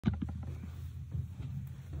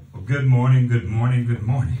Well, good morning, good morning, good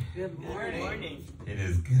morning. Good morning. It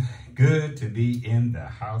is good to be in the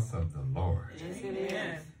house of the Lord. Yes, it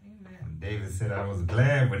is. And David said, I was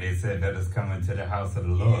glad when they said, let us come into the house of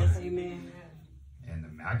the Lord. Yes, amen.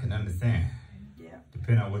 And I can understand, Yeah.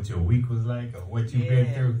 depending on what your week was like or what you've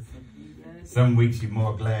been through. Some weeks you're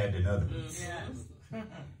more glad than other weeks. Yes.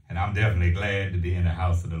 And I'm definitely glad to be in the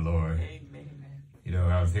house of the Lord. Amen. You know,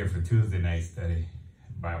 I was here for Tuesday night study,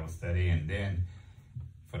 Bible study, and then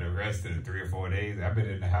for the rest of the 3 or 4 days, I've been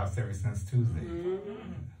in the house ever since Tuesday. Mm-hmm.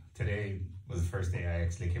 Today was the first day I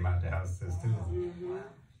actually came out the house since Tuesday. Mm-hmm.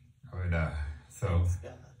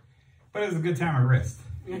 But it's a good time to rest.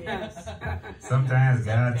 Yes. Sometimes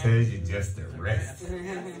God tells you just to rest.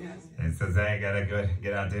 And since I ain't gotta go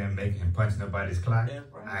get out there and punch nobody's clock,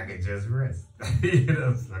 I can just rest. You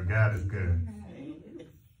know, so God is good.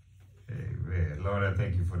 Amen. Lord, I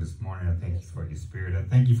thank you for this morning. I thank you for your spirit. I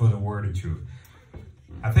thank you for the word of truth.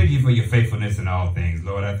 I thank you for your faithfulness in all things,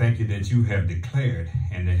 Lord. I thank you that you have declared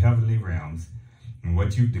in the heavenly realms, and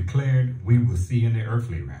what you've declared, we will see in the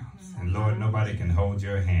earthly realms. And Lord, nobody can hold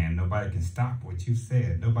your hand. Nobody can stop what you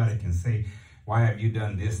said. Nobody can say, why have you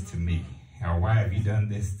done this to me? Or why have you done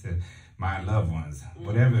this to my loved ones?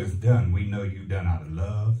 Whatever is done, we know you've done out of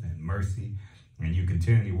love and mercy. And you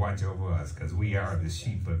continually watch over us because we are the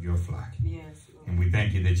sheep of your flock. Yes, Lord. And we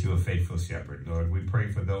thank you that you're a faithful shepherd, Lord. We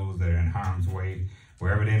pray for those that are in harm's way,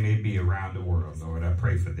 wherever they may be around the world, Lord. I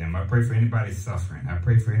pray for them. I pray for anybody suffering. I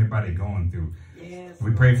pray for anybody going through. Yes, We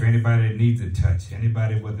pray for anybody that needs a touch,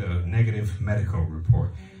 anybody with a negative medical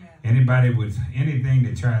report, anybody with anything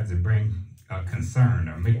that tries to bring a concern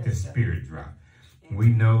or make their spirit drop. We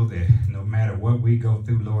know that no matter what we go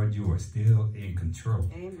through, Lord, you are still in control.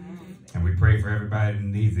 Amen. And we pray for everybody that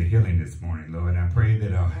needs a healing this morning, Lord. And I pray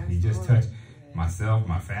that you just touch myself,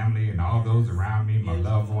 my family, and all those around me, my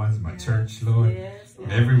loved ones, my church, Lord. Yes,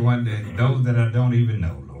 Lord. Everyone, those that I don't even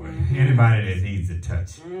know, Lord. Anybody that needs a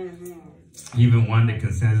touch. Even one that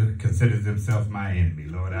considers himself my enemy,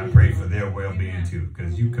 Lord. I pray for their well-being too,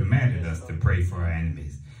 because you commanded us to pray for our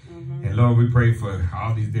enemies. And Lord, we pray for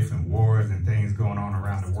all these different wars and things going on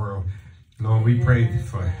around the world. Lord, we pray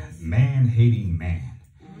for man-hating man,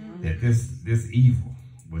 that this evil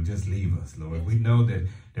will just leave us, Lord. We know that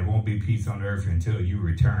there won't be peace on earth until you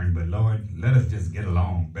return, but Lord, let us just get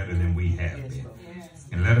along better than we have been.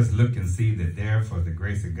 And let us look and see that there for the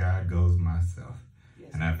grace of God goes myself.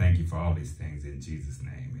 And I thank you for all these things in Jesus'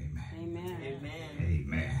 name. Amen. Amen. Amen.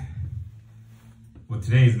 Amen. Well,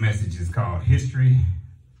 today's message is called History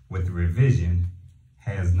with Revision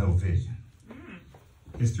Has No Vision.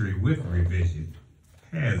 History with revision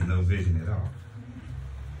has no vision at all.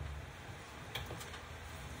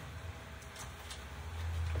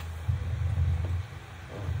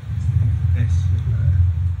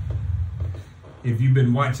 If you've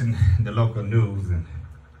been watching the local news and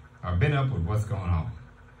or been up with what's going on,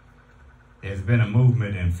 there's been a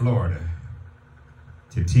movement in Florida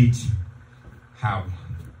to teach how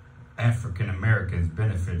African Americans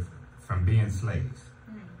benefit from being slaves.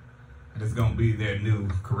 And it's going to be their new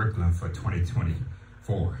curriculum for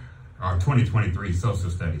 2024 or 2023 social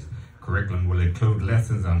studies. Curriculum will include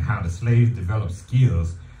lessons on how the slaves developed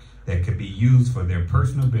skills that could be used for their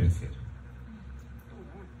personal benefit.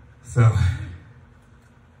 So,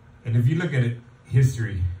 and if you look at it,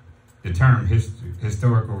 history, the term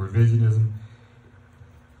historical revisionism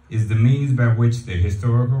is the means by which the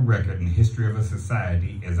historical record and history of a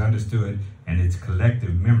society is understood, and its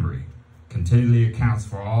collective memory continually accounts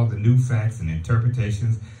for all the new facts and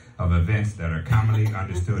interpretations of events that are commonly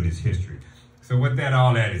understood as history. So what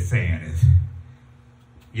all that is saying is,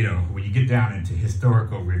 you know, when you get down into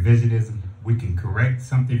historical revisionism, we can correct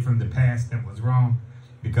something from the past that was wrong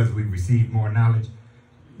because we received more knowledge.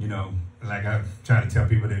 You know, like I try to tell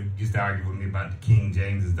people that used to argue with me about the King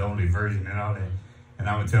James is the only version and all that. And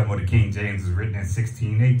I would tell them, well, the King James was written in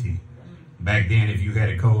 1618. Back then, if you had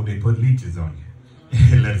a cold, they put leeches on you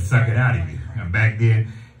and let it suck it out of you. And back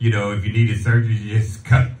then, you know, if you needed surgery, you just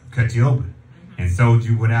cut you open and sewed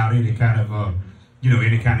you without any kind of, you know,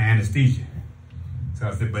 any kind of anesthesia. So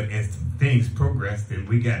I said, but as things progressed and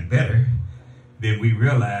we got better, then we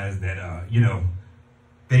realized that, you know,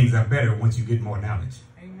 things are better once you get more knowledge.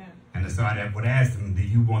 And so I would ask them, do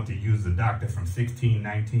you want to use a doctor from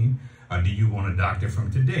 1619 or do you want a doctor from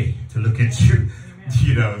today to look at you?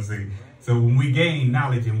 You know what I'm saying? So when we gain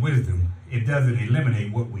knowledge and wisdom, it doesn't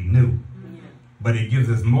eliminate what we knew, but it gives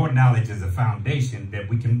us more knowledge as a foundation that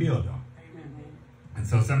we can build on. And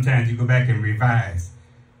so sometimes you go back and revise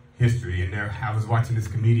history. And I was watching this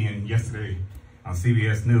comedian yesterday on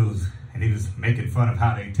CBS News, and he was making fun of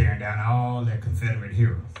how they tearing down all their Confederate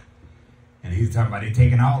heroes. And he's talking about they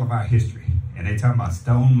taking all of our history. And they talking about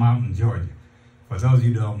Stone Mountain, Georgia. For those of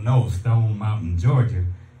you who don't know, Stone Mountain, Georgia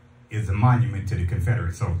is a monument to the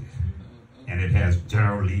Confederate soldiers. And it has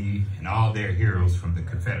General Lee and all their heroes from the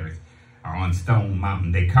Confederates are on Stone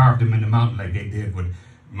Mountain. They carved them in the mountain like they did with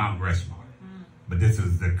Mount Rushmore. But this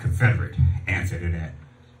is the Confederate answer to that.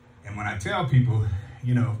 And when I tell people,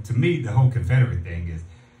 you know, to me, the whole Confederate thing is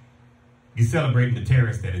you're celebrating the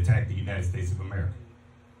terrorists that attacked the United States of America.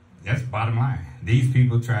 That's bottom line. These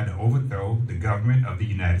people tried to overthrow the government of the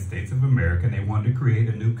United States of America, and they wanted to create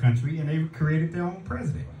a new country, and they created their own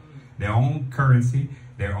president, their own currency,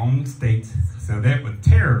 their own states. So that were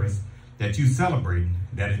terrorists that you celebrate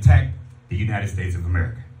that attacked the United States of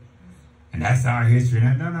America. And that's our history.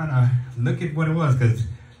 No. Look at what it was.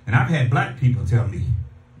 And I've had black people tell me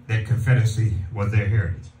that Confederacy was their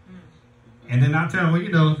heritage. And then I tell them, well,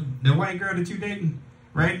 you know, the white girl that you're dating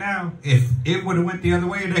right now, if it would have went the other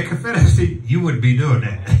way in that Confederacy, you wouldn't be doing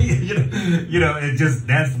that. you know, it just,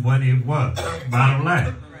 that's what it was, bottom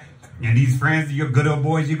line. And these friends, your good old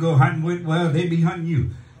boys you go hunting with, well, they be hunting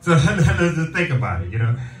you. So let's just think about it, you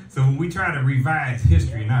know. So when we try to revise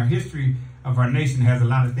history, and our history of our nation has a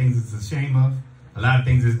lot of things it's ashamed of, a lot of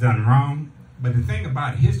things it's done wrong. But the thing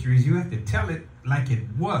about history is you have to tell it like it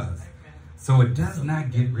was, so it does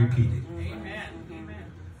not get repeated. Amen.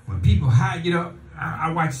 When people hide, you know,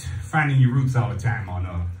 I watch Finding Your Roots all the time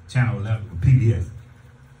on Channel 11 with PBS.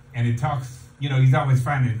 And it talks, you know, he's always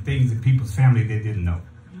finding things in people's family they didn't know.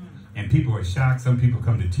 And people are shocked. Some people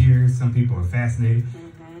come to tears. Some people are fascinated.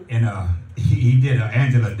 And he did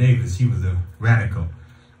Angela Davis. She was a radical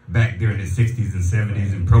back during the 60s and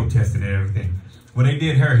 70s and protested and everything. Well, they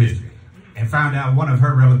did her history and found out one of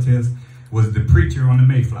her relatives was the preacher on the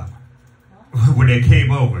Mayflower. When they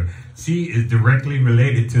came over, she is directly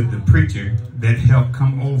related to the preacher that helped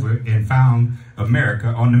come over and found America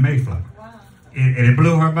on the Mayflower. And it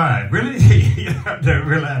blew her mind. Really? You have to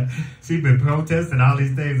realize she'd been protesting all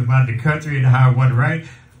these things about the country and how it wasn't right.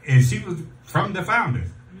 And she was from the founders.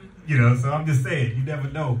 You know, so I'm just saying, you never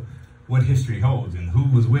know what history holds and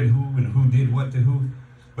who was with who and who did what to who.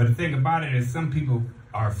 But the thing about it is some people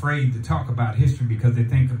are afraid to talk about history because they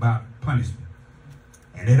think about punishment.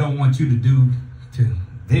 And they don't want you to do to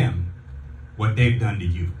them what they've done to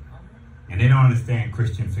you. And they don't understand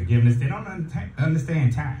Christian forgiveness. They don't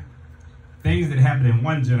understand time. Things that happen in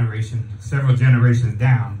one generation, several generations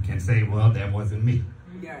down, can say, well, that wasn't me.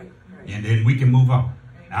 And then we can move on.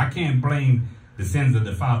 I can't blame the sins of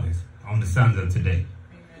the fathers on the sons of today.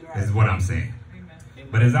 This is what I'm saying.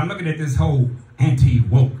 But as I'm looking at this whole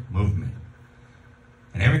anti-woke movement,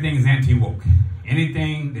 and everything is anti-woke,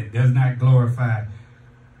 anything that does not glorify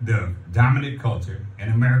the dominant culture in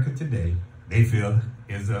America today, they feel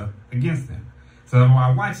is against them. So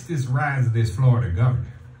I watched this rise of this Florida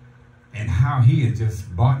governor and how he has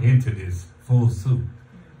just bought into this full suit.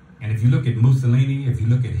 And if you look at Mussolini, if you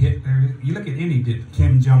look at Hitler, you look at any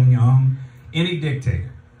Kim Jong-un, any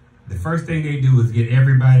dictator, the first thing they do is get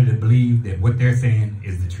everybody to believe that what they're saying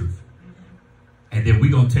is the truth. And then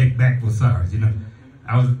we're going to take back what's ours, you know.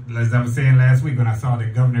 As I was saying last week when I saw the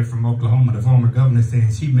governor from Oklahoma, the former governor,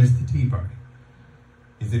 saying she missed the Tea Party.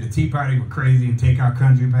 He said the Tea Party were crazy and take our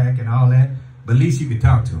country back and all that, but at least you could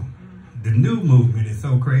talk to them. The new movement is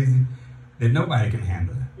so crazy that nobody can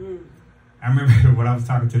handle it. I remember when I was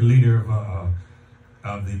talking to the leader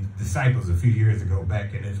of the Disciples a few years ago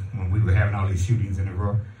back in it, when we were having all these shootings in the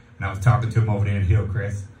row, and I was talking to him over there in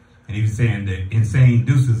Hillcrest, and he was saying that Insane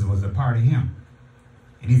Deuces was a part of him.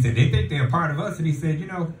 And he said, they think they're a part of us. And he said, you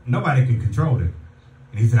know, nobody can control them.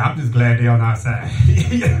 And he said, I'm just glad they're on our side.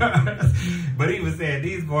 But he was saying,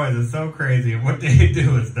 these boys are so crazy and what they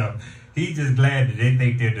do and stuff. He's just glad that they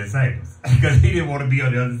think they're disciples. Because he didn't want to be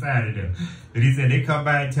on the other side of them. And he said, they come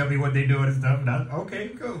by and tell me what they're doing and stuff. And I was, okay,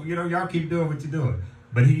 cool. You know, y'all keep doing what you're doing.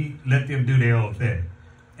 But he let them do their own thing.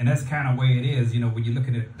 And that's kind of the way it is, you know, when you're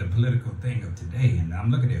looking at the political thing of today. And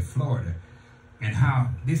I'm looking at Florida. And how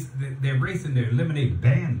they're racing to eliminate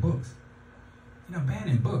banned books. You know,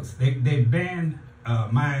 banning books. They banned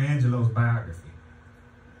Maya Angelou's biography.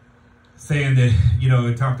 Saying that, you know,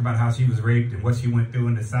 it talked about how she was raped and what she went through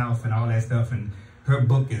in the South and all that stuff. And her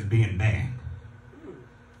book is being banned.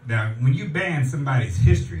 Now, when you ban somebody's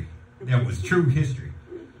history, that was true history,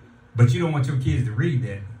 but you don't want your kids to read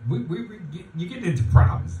that, you get into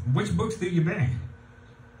problems. Which books do you ban?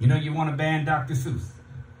 You know, you want to ban Dr. Seuss.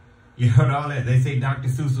 You heard all that. They say Dr.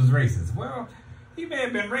 Seuss was racist. Well, he may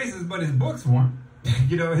have been racist, but his books weren't.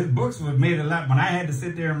 You know, his books were made a lot. When I had to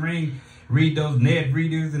sit there and read those Ned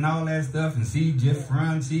Readers and all that stuff and see Jeff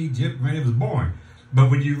Run, it was boring. But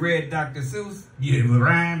when you read Dr. Seuss, it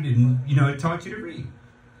rhymed and, you know, it taught you to read.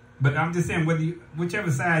 But I'm just saying,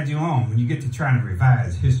 whichever side you're on, when you get to trying to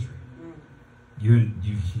revise history, you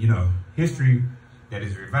know, history that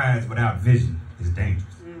is revised without vision is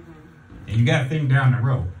dangerous. And you got to think down the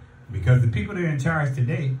road, because the people that are in charge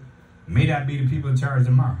today may not be the people in charge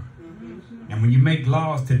tomorrow. And when you make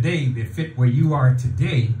laws today that fit where you are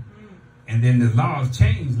today, and then the laws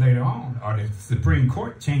change later on, or the Supreme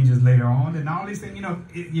Court changes later on, and all these things, you know,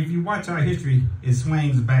 if you watch our history, it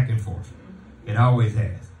swings back and forth. It always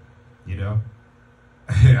has, you know.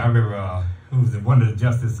 I remember, who was it? One of the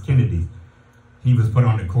Justice Kennedy. He was put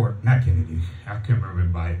on the court, not Kennedy, I can't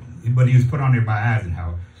remember but he was put on there by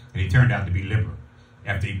Eisenhower, and he turned out to be liberal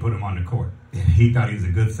after he put him on the court. He thought he was a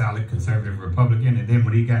good, solid, conservative Republican, and then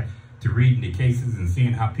when he got to reading the cases and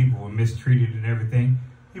seeing how people were mistreated and everything,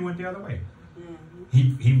 he went the other way.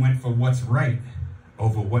 He went for what's right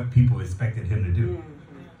over what people expected him to do.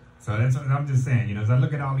 So that's what I'm just saying, you know, as I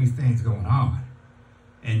look at all these things going on,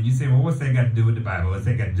 and you say, well, what's that got to do with the Bible? What's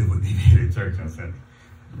that got to do with being in the church on Sunday?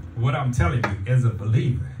 What I'm telling you, as a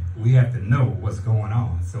believer, we have to know what's going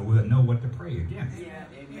on, so we'll know what to pray against. Yeah.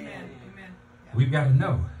 Amen. We've got to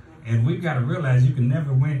know. And we've got to realize you can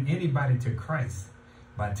never win anybody to Christ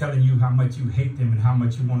by telling you how much you hate them and how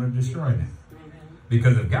much you want to destroy them.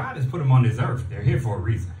 Because if God has put them on this earth, they're here for a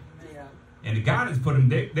reason. And if God has put them,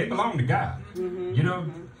 they belong to God. You know?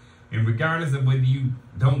 And regardless of whether you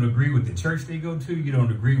don't agree with the church they go to, you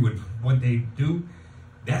don't agree with what they do,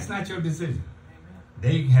 that's not your decision.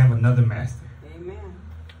 They have another master. Amen.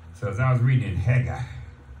 So as I was reading in Haggai,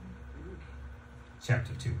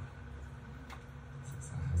 chapter 2,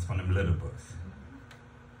 it's one of them little books.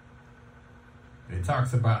 It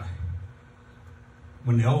talks about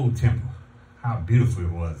when the old temple, how beautiful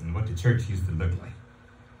it was and what the church used to look like.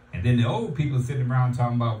 And then the old people sitting around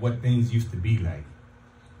talking about what things used to be like.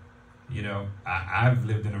 You know, I've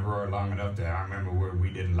lived in Aurora long enough that I remember where we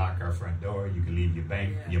didn't lock our front door. You could leave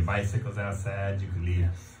your bicycles outside. You could leave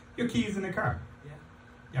your keys in the car.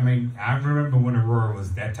 I mean, I remember when Aurora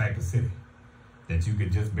was that type of city. That you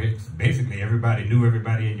could just basically everybody knew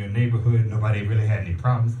everybody in your neighborhood. Nobody really had any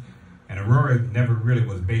problems. And Aurora never really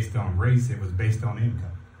was based on race. It was based on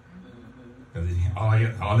income. Because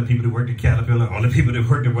all the people that worked at Caterpillar, all the people that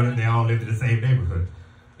worked at Whatever, they all lived in the same neighborhood.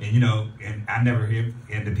 And, you know, and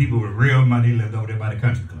the people with real money lived over there by the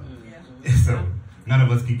country club. So none of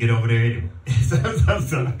us could get over there anyway. So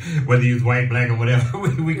whether you was white, black, or whatever,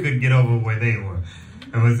 we couldn't get over where they were.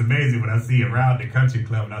 And it's amazing when I see around the country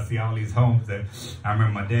club and I see all these homes that I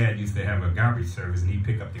remember my dad used to have a garbage service and he'd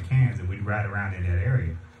pick up the cans and we'd ride around in that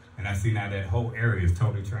area. And I see now that whole area is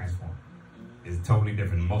totally transformed. It's totally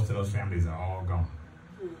different. Most of those families are all gone.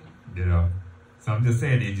 You know? So I'm just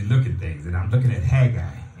saying that you look at things, and I'm looking at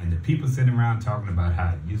Haggai, and the people sitting around talking about how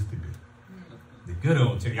it used to be. The good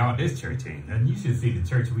old church. Y'all, this church ain't nothing. You should see the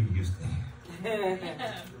church we used to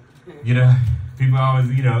have. You know? People always,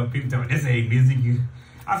 you know, people tell me, this ain't music.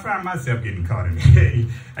 I find myself getting caught in it.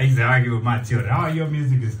 I used to argue with my children. All your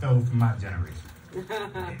music is stolen from my generation.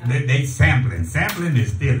 They sampling. Sampling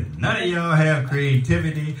is stealing. None of y'all have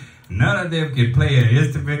creativity. None of them can play an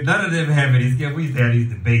instrument. None of them have any skill. We used to have these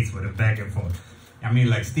debates with them back and forth. I mean,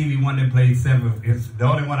 like Stevie Wonder played seven. The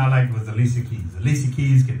only one I liked was Alicia Keys. Alicia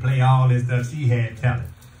Keys could play all this stuff. She had talent.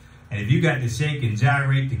 And if you got to shake and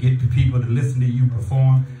gyrate to get the people to listen to you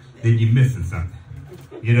perform, then you're missing something.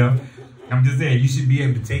 You know? I'm just saying, you should be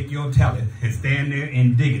able to take your talent and stand there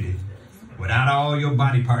and dig it without all your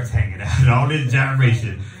body parts hanging out and all this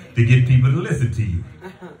gyration to get people to listen to you.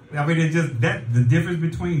 I mean, it's just that the difference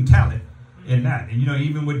between talent and not. And, you know,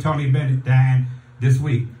 even with Tony Bennett dying this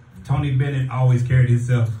week, Tony Bennett always carried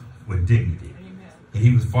himself with dignity. And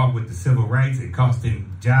he was fought with the civil rights. It cost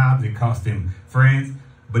him jobs. It cost him friends.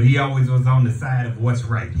 But he always was on the side of what's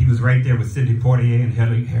right. He was right there with Sidney Poitier and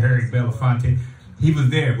Harry Belafonte. He was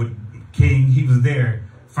there with King. He was there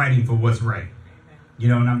fighting for what's right. You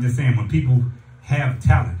know, and I'm just saying, when people have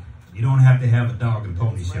talent, you don't have to have a dog and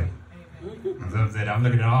pony show. As I said, I'm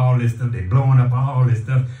looking at all this stuff. They're blowing up all this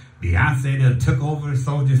stuff. Beyonce that took over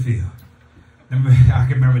Soldier Field. I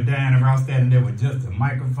can remember Diana Ross standing there with just a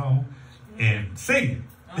microphone and singing.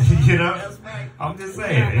 You know, That's right. I'm just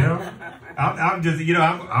saying. You know, I'm just, you know,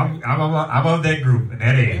 I'm of that group at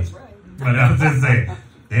that age. That's right. But I'm just saying,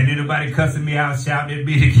 ain't anybody cussing me out, shouting at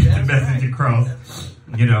me to get the message across.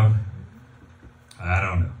 You know, I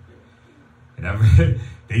don't know. And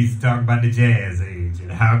they used to talk about the jazz age and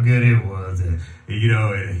how good it was. And you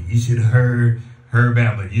know, you should have heard Herb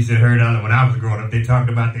Alpert. You should have heard other. When I was growing up, they talked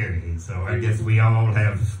about their age. So I guess we all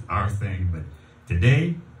have our thing. But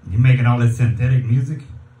today, you're making all this synthetic music.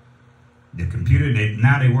 The computer,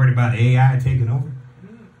 now they're worried about AI taking over.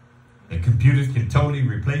 that computers can totally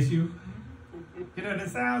replace you. You know, that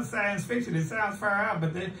sounds science fiction. It sounds far out,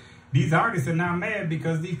 but these artists are now mad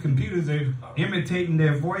because these computers are imitating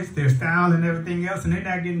their voice, their style, and everything else, and they're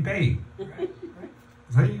not getting paid.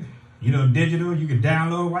 So, you know, digital, you can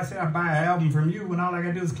download. Why should I buy an album from you when all I got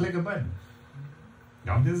to do is click a button?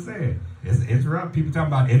 I'm just saying. It's rough. People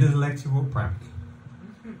talking about intellectual property.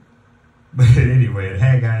 But anyway,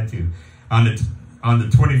 Haggai 2. On the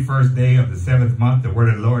 21st day of the 7th month, the word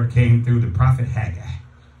of the Lord came through the prophet Haggai.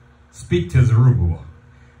 Speak to Zerubbabel,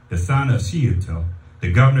 the son of Shealtiel,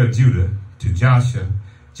 the governor of Judah, to Joshua,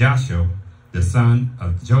 the son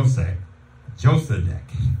of Josadak,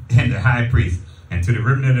 and the high priest, and to the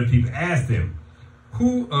remnant of the people. Ask them,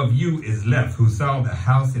 who of you is left who saw the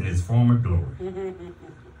house in its former glory?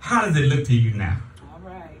 How does it look to you now? All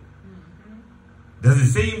right. Does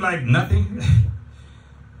it seem like nothing?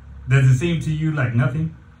 Does it seem to you like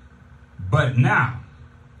nothing? But now,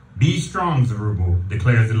 be strong, Zerubbabel,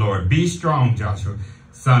 declares the Lord. Be strong, Joshua,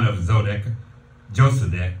 son of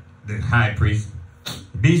Josadak, the high priest.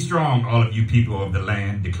 Be strong, all of you people of the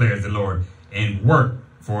land, declares the Lord, and work,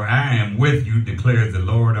 for I am with you, declares the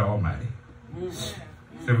Lord Almighty.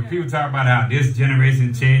 So when people talk about how this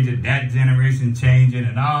generation changing, that generation changing,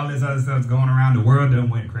 and all this other stuff's going around, the world done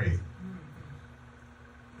went crazy.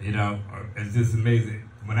 You know, it's just amazing.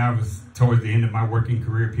 When I was towards the end of my working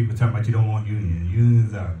career, people talking about you don't want unions.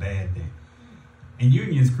 Unions are a bad thing. And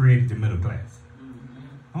unions created the middle class.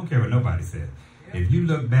 I don't care what nobody says. If you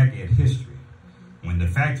look back at history, when the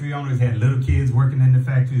factory owners had little kids working in the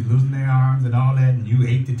factories, losing their arms and all that, and you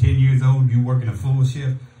 8 to 10 years old, you working a full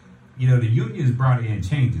shift, you know, the unions brought in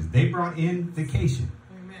changes. They brought in vacation.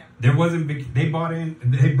 There wasn't, they brought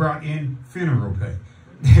in funeral pay.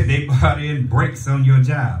 They brought in breaks on your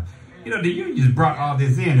job. You know, the unions brought all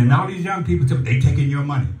this in, and all these young people, they taking your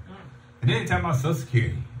money. And then they talking about Social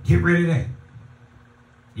Security. Get rid of that.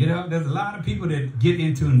 You know, there's a lot of people that get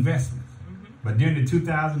into investments. But during the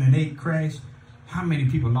 2008 crash, how many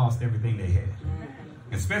people lost everything they had?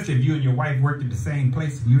 Especially if you and your wife worked at the same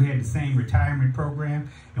place and you had the same retirement program.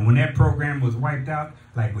 And when that program was wiped out,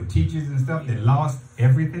 like with teachers and stuff that lost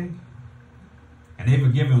everything, and they were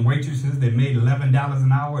giving waitresses that made $11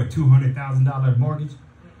 an hour a $200,000 mortgage.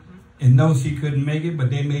 And no, she couldn't make it, but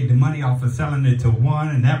they made the money off of selling it to one,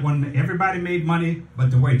 and that one, everybody made money but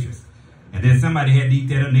the waitress. And then somebody had to eat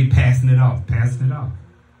that and they passing it off.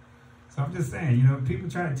 So I'm just saying, you know, people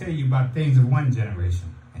try to tell you about things of one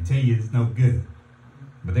generation and tell you it's no good.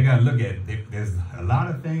 But they got to look at it. There's a lot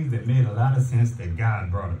of things that made a lot of sense that God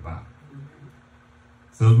brought about.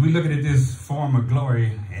 So as we look at this form of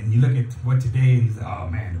glory, and you look at what today is, oh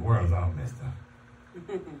man, the world's all messed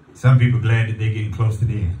up. Some people glad that they're getting close to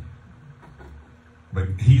the end. But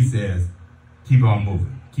he says, keep on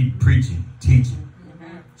moving, keep preaching, teaching,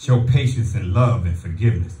 show patience and love and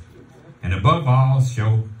forgiveness. And above all,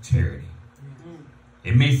 show charity.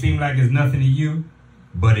 It may seem like it's nothing to you,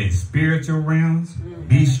 but in spiritual realms,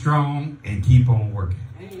 be strong and keep on working.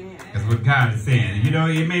 That's what God is saying. You know,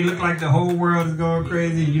 it may look like the whole world is going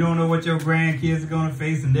crazy. You don't know what your grandkids are going to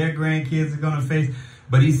face and their grandkids are going to face.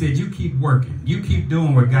 But he said, you keep working. You keep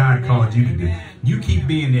doing what God called you to do. You keep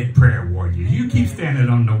being that prayer warrior. You keep standing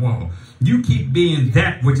on the wall. You keep being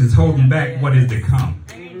that which is holding back what is to come.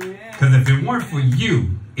 Because if it weren't for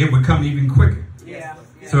you, it would come even quicker.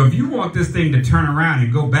 So if you want this thing to turn around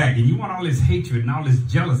and go back, and you want all this hatred and all this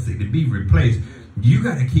jealousy to be replaced, you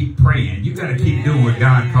got to keep praying. You got to keep doing what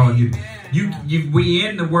God called you. We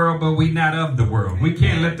in the world, but we not of the world. We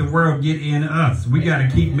can't let the world get in us. We got to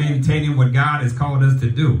keep maintaining what God has called us to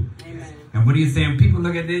do. And what he's saying, people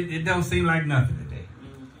look at it, it don't seem like nothing today.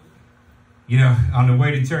 You know, on the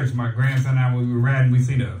way to church, my grandson and I, when we were riding, we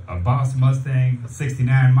seen a Boss Mustang, a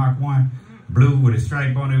 69 Mach 1, blue with a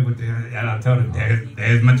stripe on it. And I told him,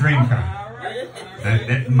 there's my dream car.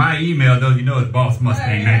 My email, those you know, is Boss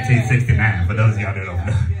Mustang 1969, for those of y'all that don't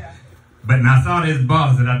know. But and I saw this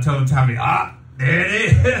Boss, and I told Tommy, there it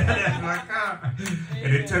is. That's my car.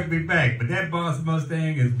 And it took me back. But that Boss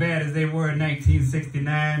Mustang, as bad as they were in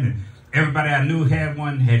 1969, and everybody I knew had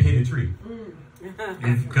one, had hit a tree.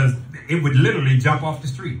 Because it would literally jump off the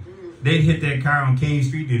street. They'd hit that car on King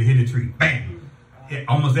Street, they'd hit a tree. Bam!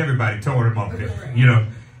 Almost everybody tore them off there, you know.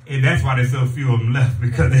 And that's why there's so few of them left,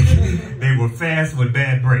 because they were fast with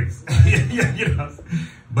bad brakes. You know?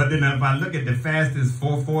 But then if I look at the fastest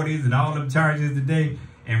 440s and all them charges today,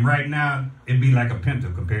 and right now, it'd be like a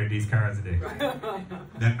Pinto compared to these cars today.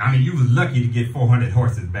 I mean, you was lucky to get 400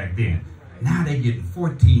 horses back then. Now they getting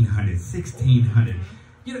 1,400, 1,600.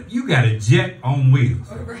 You know, you got a jet on wheels,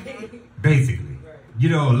 basically. You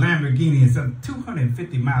know, a Lamborghini and something,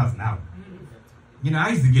 250 miles an hour. You know, I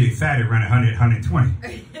used to get excited around 100,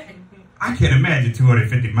 120. I can't imagine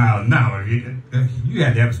 250 miles an hour. You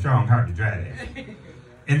had to have a strong heart to drive that.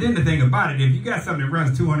 And then the thing about it, if you got something that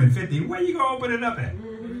runs 250, where you gonna open it up at?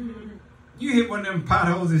 You hit one of them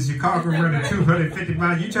potholes in Chicago running 250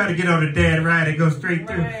 miles. You try to get on a dead ride and go straight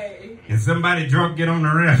through. Right. And somebody drunk get on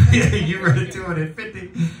the ramp. You run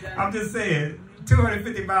 250. I'm just saying,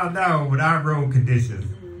 250 miles an hour with our road conditions,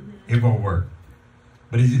 it won't work.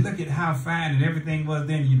 But as you look at how fine and everything was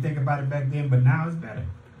then, you think about it back then, but now it's better.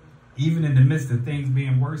 Even in the midst of things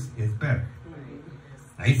being worse, it's better.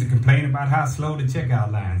 I used to complain about how slow the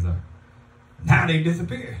checkout lines are. Now they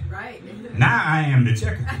disappear. Right. Now I am the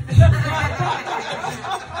checker.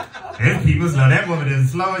 There's people slow. That woman is the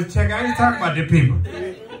slowest checker. I used to talk about the people.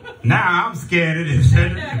 Now I'm scared of this.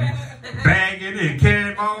 Bagging and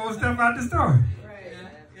carrying my own stuff out the store.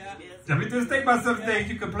 I mean, just think about some things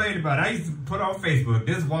you complain about. I used to put on Facebook,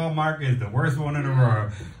 this Walmart is the worst one in the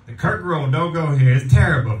world. The Kirk Road, don't go here. It's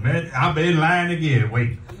terrible, man. I'll be in line again.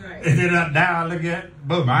 Wait. Right. And then now I look at,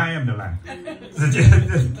 boom, I am the line. So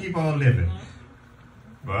just keep on living.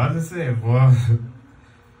 Well, I just said, boy,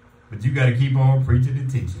 but you got to keep on preaching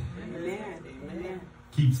and teaching. Amen.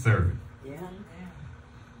 Keep serving. Yeah.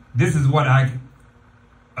 This is what I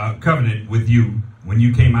covenanted with you when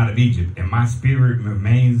you came out of Egypt, and my spirit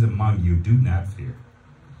remains among you. Do not fear.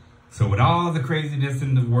 So with all the craziness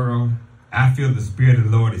in the world, I feel the Spirit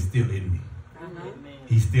of the Lord is still in me.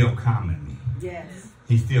 He's still calming me. Yes.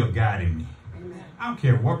 He's still guiding me. Amen. I don't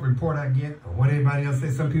care what report I get or what anybody else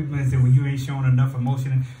says. Some people may say, well, you ain't showing enough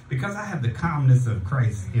emotion. Because I have the calmness of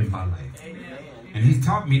Christ in my life. Amen. And he's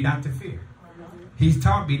taught me not to fear. He's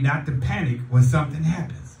taught me not to panic when something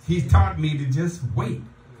happens. He's taught me to just wait.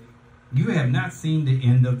 You have not seen the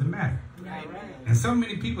end of the matter. Right. And so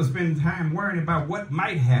many people spend time worrying about what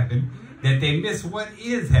might happen that they miss what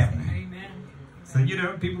is happening. Amen. So, you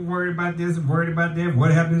know, people worry about this and worried about that.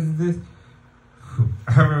 What happens to this?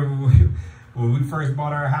 I remember when we first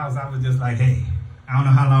bought our house, I was just like, hey, I don't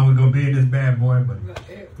know how long we're going to be in this bad boy, but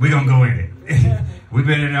we're going to go in it. We've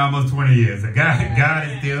been in it almost 20 years. So God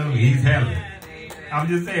is still, he's handling it. I'm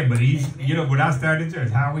just saying, but he's, you know, when I started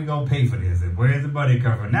church, how are we going to pay for this? And where's the money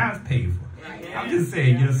coming from? Now it's paid for. I'm just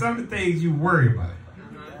saying, you know, some of the things you worry about.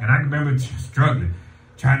 And I remember struggling,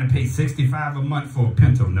 trying to pay $65 a month for a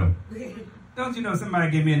Pinto note. Don't you know somebody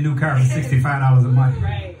gave me a new car for $65 a month?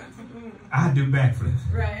 Right. I do backflips.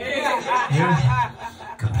 Right. Yeah.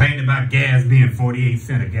 Complaining about gas being 48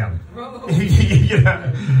 cents a gallon. You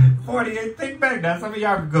know, 48, think back now. Some of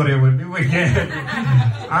y'all can go there with me.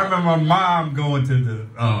 I remember my mom going to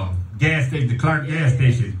the gas station, the Clark gas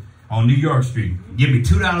station on New York Street. Give me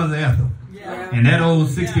 $2 of ethyl. Yeah. And that old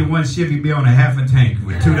 61 Chevy be on a half a tank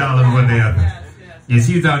with $2 worth of ethyl. And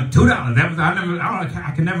she's on $2. That was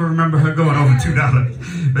I can never remember her going over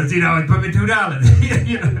 $2. But she always put me $2.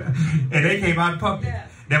 You know? And they came out and pumped it.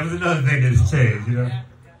 That was another thing that's changed, you know.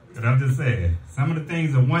 But I'm just saying, some of the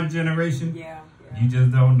things of one generation, you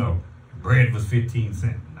just don't know. Bread was 15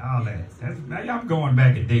 cents and all that. Now I'm going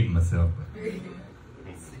back and dating myself. But,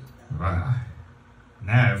 wow.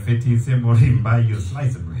 Now 15 cents won't even buy you a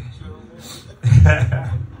slice of bread.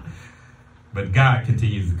 But God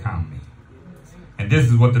continues to calm me. And this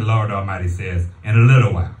is what the Lord Almighty says, in a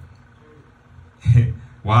little while.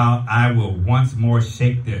 While I will once more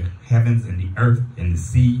shake the heavens and the earth and the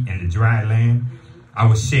sea and the dry land, I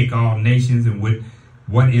will shake all nations, and with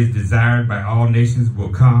what is desired by all nations will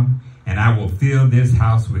come, and I will fill this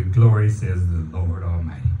house with glory, says the Lord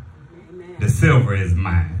Almighty. Amen. The silver is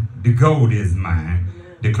mine, the gold is mine,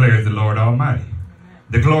 declares the Lord Almighty.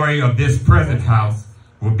 The glory of this present house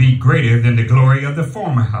will be greater than the glory of the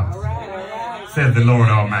former house, says the Lord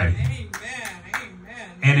Almighty. Amen.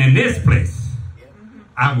 And in this place,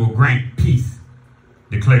 I will grant peace,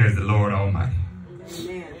 declares the Lord Almighty.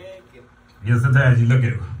 Amen. You know, sometimes you look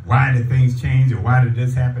at why did things change, or why did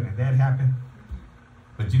this happen and that happen.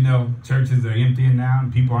 But you know, churches are emptying now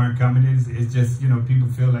and people aren't coming. It's just, you know, people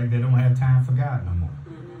feel like they don't have time for God no more.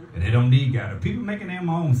 And they don't need God. Or people making their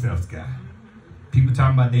own selves God. People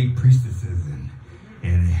talking about their priestesses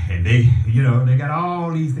and they, you know, they got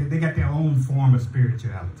all these things. They got their own form of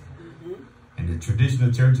spirituality. And the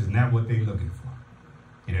traditional church is not what they're looking for.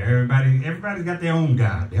 You know, everybody's got their own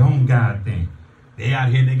God thing. They out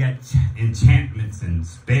here, they got enchantments and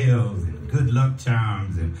spells and good luck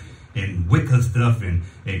charms and Wicca stuff and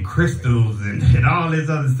crystals and all this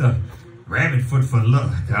other stuff. Rabbit foot for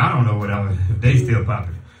luck. I don't know what else, if they still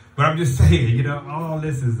popular. But I'm just saying, you know, all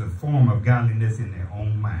this is a form of godliness in their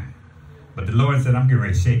own mind. But the Lord said, I'm getting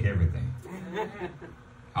ready to shake everything.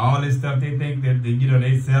 All this stuff they think that, you know,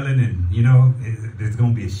 they selling, and, you know, there's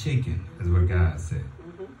going to be a shaking, is what God said.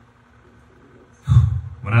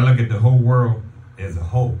 When I look at the whole world as a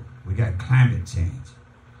whole, we got climate change,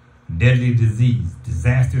 deadly disease,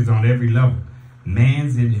 disasters on every level.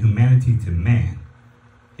 Man's inhumanity to man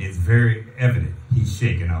is very evident. He's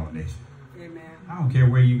shaking our nation. Amen. I don't care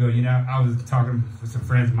where you go. You know, I was talking with some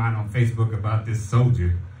friends of mine on Facebook about this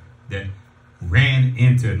soldier that ran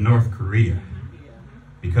into North Korea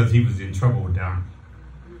because he was in trouble with the army.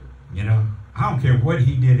 You know, I don't care what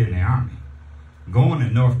he did in the army. Going to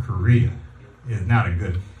North Korea is not a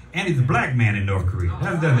good. And he's a black man in North Korea.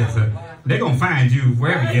 They're going to find you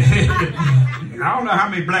wherever you I don't know how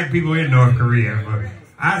many black people in North Korea, but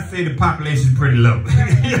I say the population is pretty low.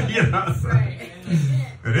 You know, so.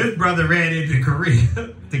 But this brother ran into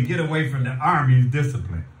Korea to get away from the army's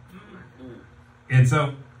discipline. And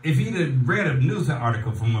so, if he'd have read a news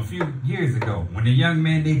article from a few years ago, when the young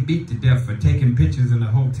man they beat to death for taking pictures in the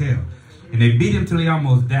hotel, and they beat him till he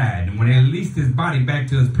almost died, and when they released his body back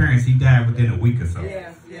to his parents, he died within a week or so.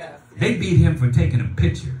 Yes, yes. They beat him for taking a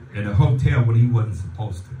picture in a hotel when he wasn't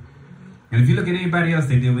supposed to. And if you look at anybody else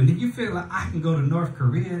they did, well, did you feel like I can go to North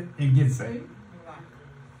Korea and get saved?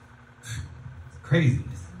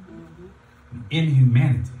 Craziness.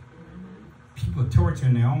 Inhumanity. People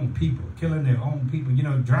torturing their own people, killing their own people. You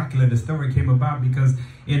know, Dracula, the story came about because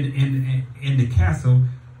in the castle,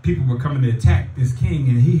 people were coming to attack this king,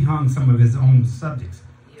 and he hung some of his own subjects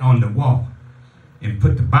on the wall and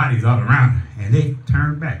put the bodies all around, and they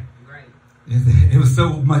turned back. Right. It was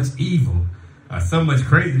so much evil, so much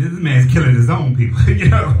crazy. This man's killing his own people, you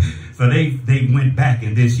know. So they went back,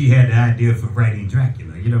 and then she had the idea for writing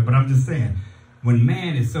Dracula, you know. But I'm just saying, when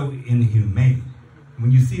man is so inhumane,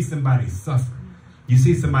 when you see somebody suffering, you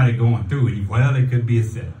see somebody going through it, well, it could be a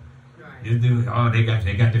setup. Right. This dude,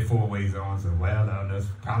 they got their 4 ways on, so well, that's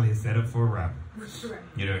probably a setup for a robbery. Right.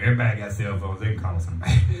 You know, everybody got cell phones, they can call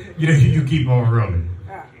somebody. You know, you keep on rolling.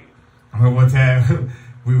 Right. I remember one time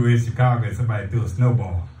we were in Chicago and somebody threw a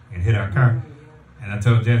snowball and hit our car. And I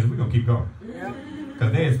told Janice, we're going to keep going. Yep.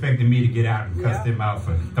 Because they expected me to get out and cuss Yep. them out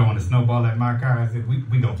for throwing a snowball at my car. I said, we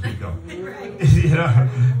going to keep going. Right. You know,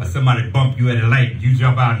 or somebody bump you at a light, you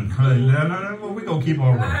jump out and, no, well, we're going to keep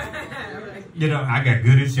on rolling. You know, I got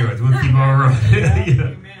good insurance. We'll keep on rolling. You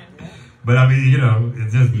know? But I mean, you know,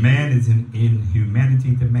 it's just man is in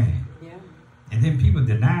humanity to man. Yeah. And then people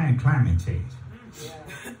denying climate change.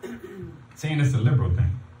 Yeah. Saying it's a liberal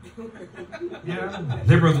thing. Yeah,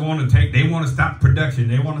 liberals want to stop production.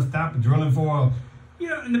 They want to stop drilling for oil. You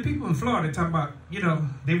know, and the people in Florida talk about, you know,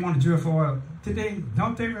 they want to drill for oil. Today,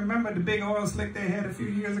 don't they remember the big oil slick they had a few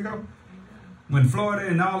years ago? When Florida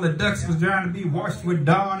and all the ducks was trying to be washed with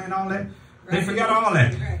Dawn and all that. They forgot all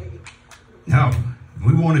that. No,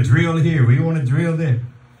 we want to drill here. We want to drill there.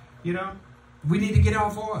 You know, we need to get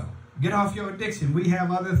off oil. Get off your addiction. We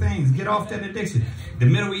have other things. Get off that addiction. The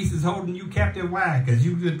Middle East is holding you captive. Why? Because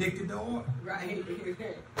you addicted to oil. Right.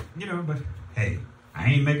 You know, but hey, I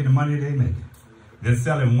ain't making the money they making. They're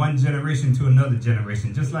selling one generation to another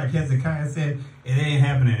generation. Just like Hezekiah said, it ain't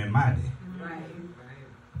happening in my day. Right.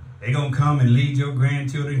 They gonna come and lead your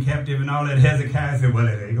grandchildren captive and all that. Hezekiah said, well,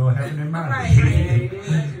 it ain't gonna happen in my day.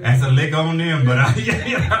 Right. That's a lick on them, but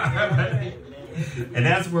and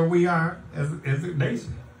that's where we are as a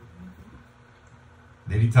nation.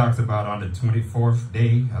 Then he talks about on the 24th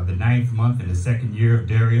day of the 9th month in the 2nd year of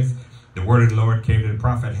Darius, the word of the Lord came to the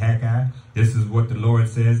prophet Haggai. This is what the Lord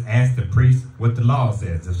says. Ask the priest what the law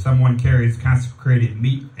says. If someone carries consecrated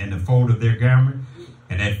meat in the fold of their garment,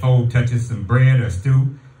 and that fold touches some bread or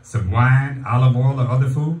stew, some wine, olive oil, or other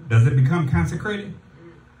food, does it become consecrated?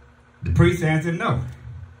 The priest answered, no.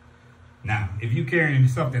 Now, if you carry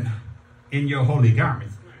something in your holy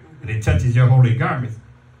garments, and it touches your holy garments,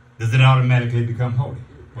 does it automatically become holy?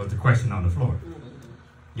 Was the question on the floor.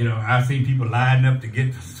 You know, I've seen people lining up to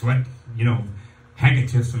get sweat, you know,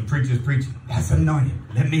 handkerchiefs from preachers preaching. That's anointing.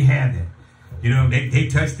 Let me have that. You know, they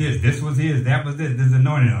touched this. This was his. That was this. There's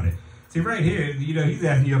anointing on it. See, right here, you know, he's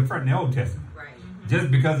asking you up front in the Old Testament. Right.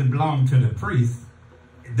 Just because it belonged to the priest,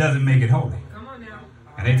 it doesn't make it holy. Come on now.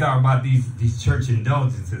 And they talk about these church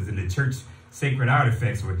indulgences and the church sacred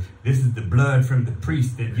artifacts where this is the blood from the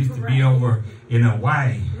priest that used to be over in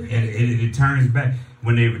Hawaii, and it turns back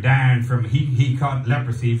when they were dying from he caught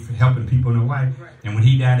leprosy for helping people in Hawaii, and when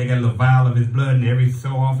he died they got a little vial of his blood, and every so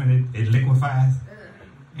often it liquefies.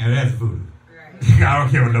 You know, that's voodoo. I don't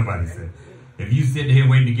care what nobody says. If you sit here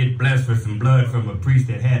waiting to get blessed for some blood from a priest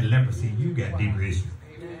that had leprosy, you got deeper issues.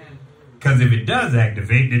 Because if it does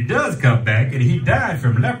activate, it does come back, and he died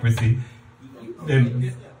from leprosy,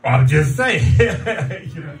 then I'm just saying,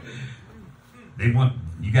 you know, they want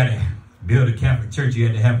You got to build a Catholic church. You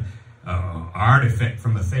had to have an artifact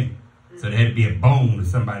from a saint. So there had to be a bone of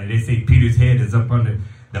somebody. They say Peter's head is up under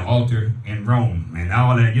the altar in Rome and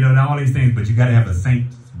all that, you know, all these things. But you got to have a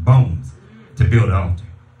saint's bones to build an altar.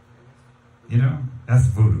 You know, that's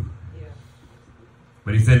voodoo. Yeah.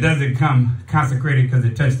 But he said, does it come consecrated because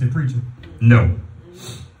it touched the preacher? No.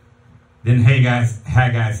 Then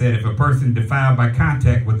Haggai said, if a person defiled by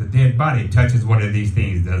contact with a dead body touches one of these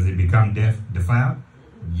things, does it become defiled?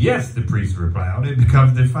 Yes, the priest replied, it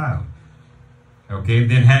becomes defiled. Okay,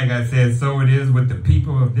 then Haggai says, so it is with the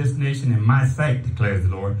people of this nation in my sight, declares the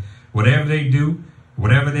Lord. Whatever they do,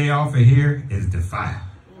 whatever they offer here is defiled.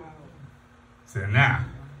 So now,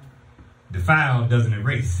 defiled doesn't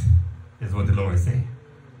erase, is what the Lord said.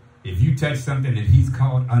 If you touch something that he's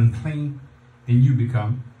called unclean, then you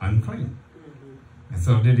become unclean. And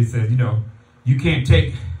so then he says, you know, you can't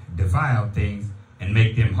take defiled things and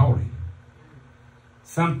make them holy.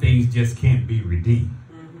 Some things just can't be redeemed.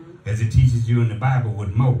 As it teaches you in the Bible with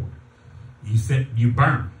mold. You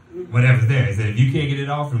burn whatever's there. It said if you can't get it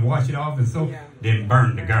off and wash it off and soap, then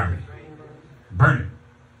burn the garment. Burn it.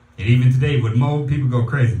 And even today with mold, people go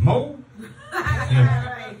crazy. Mold?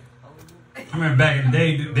 Yeah. I remember back in the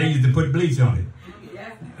day, they used to put bleach on it.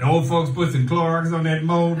 The old folks put some Clorox on that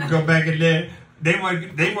mold, go back in there. They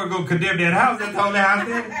weren't going to condemn that house. That's the only house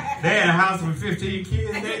there. They had a house with 15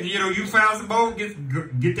 kids. You know, you found some mold, get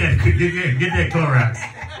that Clorox.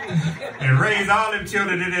 And raise all them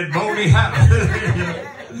children in that moldy house.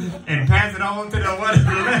 And pass it on to the one in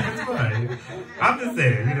the last one. I'm just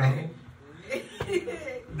saying, you know.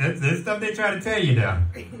 That's stuff they try to tell you now.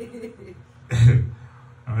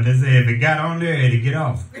 They say if it got on there, it'd get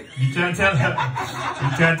off. You try to tell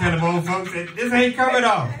them old folks that this ain't coming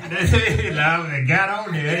off. They say, no, it got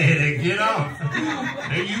on there, it'd get off.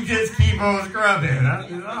 And you just keep on scrubbing. I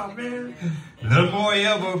said, oh man, a little more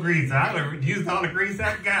elbow grease. I used all the grease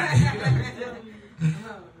I got.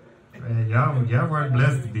 Man, y'all weren't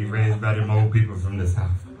blessed to be raised by them old people from this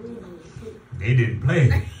house. They didn't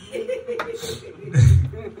play.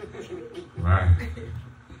 Right.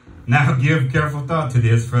 Now give careful thought to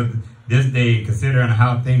this for this day, considering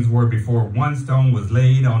how things were before one stone was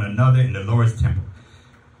laid on another in the Lord's temple.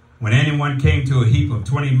 When anyone came to a heap of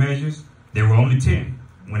 20 measures, there were only 10.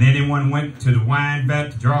 When anyone went to the wine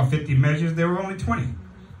vat to draw 50 measures, there were only 20.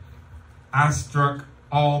 I struck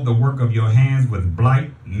all the work of your hands with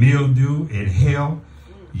blight, mildew, and hail,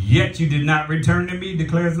 yet you did not return to me,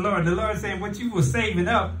 declares the Lord. The Lord saying, what you were saving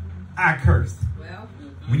up, I cursed. Well,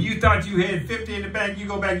 when you thought you had 50 in the back, you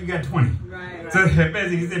go back, you got 20. Right. So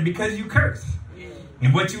basically he said, because you cursed. Yeah.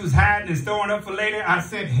 And what you was hiding and storing up for later, I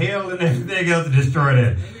sent hell and everything else to destroy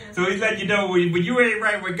that. Amen. So he's letting you know, when you ain't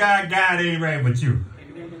right with God, God ain't right with you.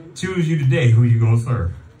 Amen. Choose you today who you going to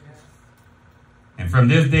serve. And from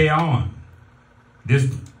this day on, this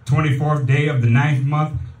 24th day of the 9th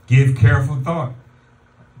month, give careful thought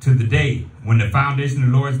to the day when the foundation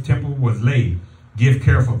of the Lord's temple was laid. Give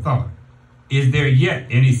careful thought. Is there yet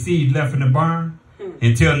any seed left in the barn?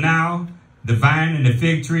 Until now, the vine and the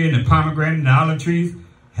fig tree and the pomegranate and the olive trees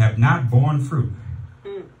have not borne fruit.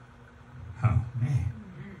 Oh, man.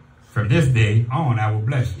 From this day on, I will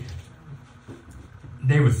bless you.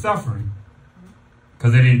 They were suffering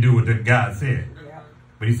because they didn't do what God said.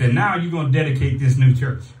 But he said, now you're going to dedicate this new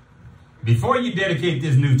church. Before you dedicate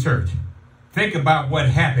this new church, think about what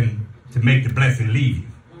happened to make the blessing leave you.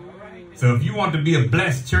 So if you want to be a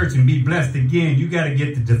blessed church and be blessed again, you got to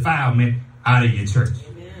get the defilement out of your church.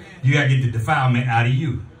 You got to get the defilement out of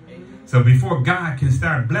you. So before God can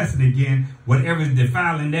start blessing again, whatever's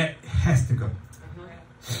defiling that has to go.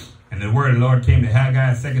 And the word of the Lord came to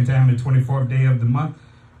Haggai, second time in the 24th day of the month,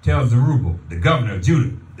 tells Zerubbabel, the governor of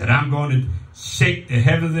Judah, that I'm going to shake the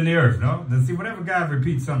heavens and the earth. No? See, whenever God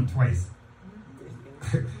repeats something twice,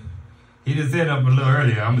 he just said up a little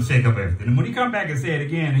earlier, I'm going to shake up everything. And when he come back and say it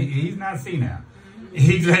again, he's not senile.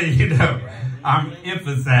 He's saying, you know, I'm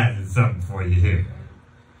emphasizing something for you here.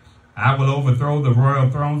 I will overthrow the royal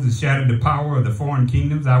thrones and shatter the power of the foreign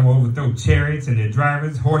kingdoms. I will overthrow chariots and their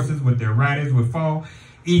drivers. Horses with their riders will fall,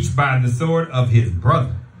 each by the sword of his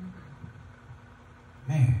brother.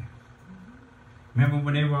 Man. Remember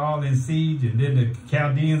when they were all in siege and then the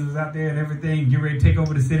Chaldeans was out there and everything, get ready to take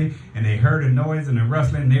over the city, and they heard a noise and a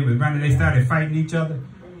rustling, and they was running, they started fighting each other?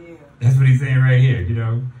 That's what he's saying right here, you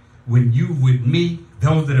know. When you with me,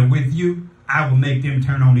 those that are with you, I will make them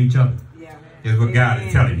turn on each other. Is what God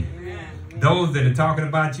is telling you. Those that are talking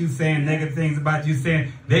about you, saying negative things about you,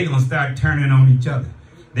 saying, they're going to start turning on each other.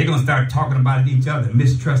 They're going to start talking about each other,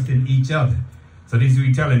 mistrusting each other. So this is what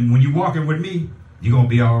he's telling, when you're walking with me, you're going to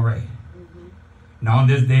be all right. Now on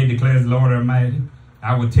this day, declares the Lord Almighty,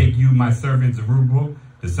 I will take you, my servant Zerubbabel,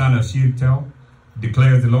 the son of Shealtiel,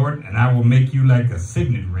 declares the Lord, and I will make you like a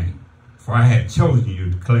signet ring. For I have chosen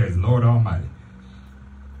you, declares the Lord Almighty.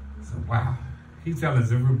 So, wow. He's telling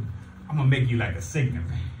Zerubbabel, I'm going to make you like a signet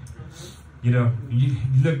ring. You know, you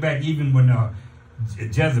look back even when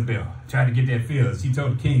Jezebel tried to get that field. She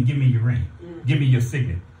told the king, give me your ring. Give me your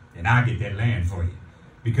signet, and I'll get that land for you.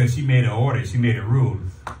 Because she made an order, she made a rule,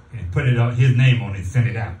 and put it on his name on it and sent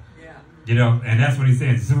it out. Yeah. You know, and that's what he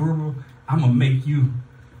said. Zerubbabel, I'm going to make you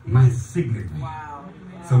my signet ring. Wow.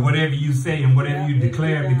 So whatever you say and whatever you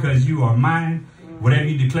declare, because you are mine, whatever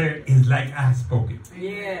you declare is like I spoke it.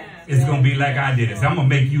 Yeah. It's going to be like I did it. So I'm going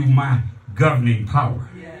to make you my governing power.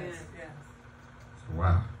 Yes.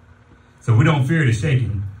 Wow. So we don't fear the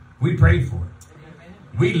shaking. We pray for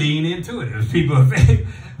it. We lean into it. As people of faith,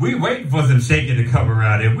 we wait for some shaking to come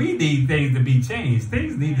around, and we need things to be changed.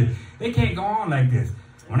 Things need to, they can't go on like this.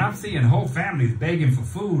 When I'm seeing whole families begging for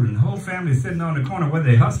food and whole families sitting on the corner, whether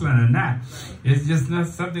they're hustling or not, it's just not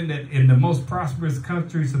something that in the most prosperous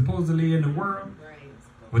country supposedly in the world,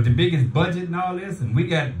 with the biggest budget and all this, and we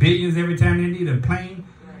got billions every time they need a plane,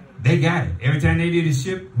 they got it. Every time they need a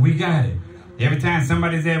ship, we got it. Every time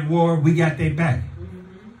somebody's at war, we got their back.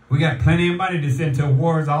 We got plenty of money to send to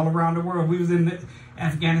wars all around the world. We was in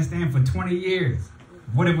Afghanistan for 20 years.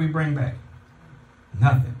 What did we bring back?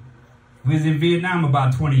 Nothing. We was in Vietnam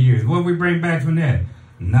about 20 years. What did we bring back from that?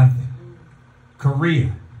 Nothing.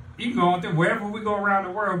 Korea. You can go out there, wherever we go around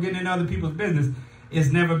the world getting in other people's business,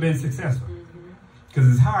 it's never been successful. Because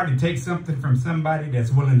it's hard to take something from somebody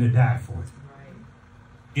that's willing to die for it.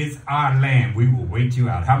 It's our land. We will wait you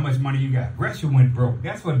out. How much money you got? Russia went broke.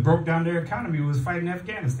 That's what broke down their economy, was fighting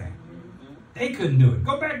Afghanistan. They couldn't do it.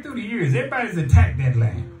 Go back through the years. Everybody's attacked that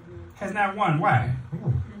land. Has not won. Why?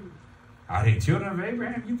 Ooh. Are they children of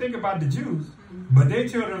Abraham? You think about the Jews, but they're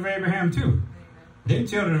children of Abraham too. They're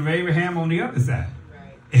children of Abraham on the other side.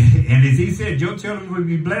 And as he said, your children will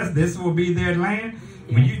be blessed. This will be their land.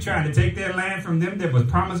 When you trying to take their land from them that was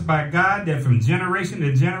promised by God, that from generation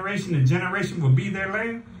to generation to generation will be their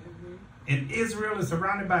land. And Israel is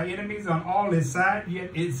surrounded by enemies on all its sides,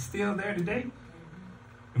 yet it's still there today.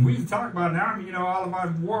 And we used to talk about in the army, you know, all of our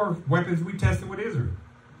war weapons we tested with Israel.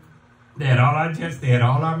 They had all our jets, they had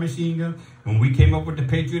all our machine guns. When we came up with the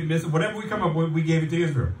Patriot missile, whatever we come up with, we gave it to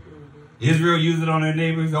Israel. Israel used it on their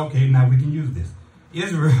neighbors. Okay, now we can use this.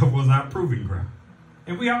 Israel was our proving ground.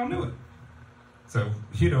 And we all knew it. So,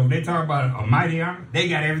 you know, they talk about a mighty army. They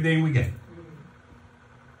got everything we got.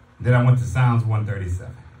 Then I went to Psalms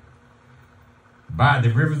 137. By the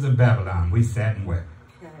rivers of Babylon, we sat and wept.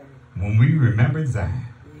 When we remembered Zion.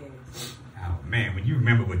 Oh, man, when you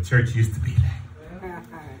remember what church used to be like.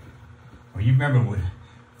 When you remember what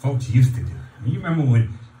folks used to do. When you remember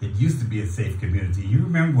when it used to be a safe community. You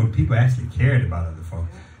remember when people actually cared about other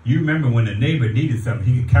folks. You remember when a neighbor needed something,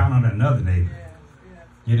 he could count on another neighbor.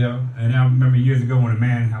 You know, and I remember years ago when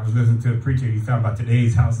I was listening to a preacher, he was talking about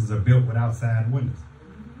today's houses are built with outside windows.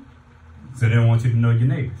 So they don't want you to know your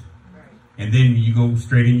neighbors. And then you go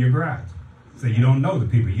straight in your garage. So you don't know the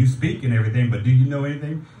people. You speak and everything, but do you know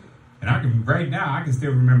anything? And right now, I can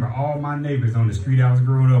still remember all my neighbors on the street I was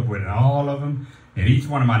growing up with, and all of them. And each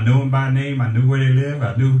one of them, I knew them by name. I knew where they lived.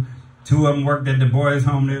 I knew 2 of them worked at the boys'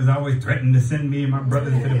 home. They was always threatening to send me and my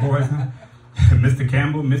brothers to the boys' home. Mr.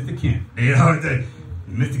 Campbell, Mr. Kent. They always say,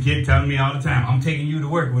 Mr. Kent telling me all the time, I'm taking you to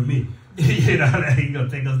work with me. You know, he's going to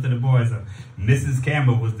take us to the boys' home. Mrs.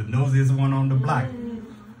 Campbell was the nosiest one on the block.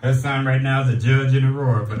 Her son right now is a judge in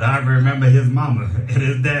Aurora, but I remember his mama and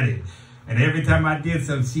his daddy. And every time I did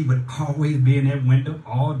something, she would always be in that window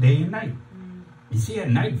all day and night. And she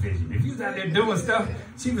had night vision. If you was out there doing stuff,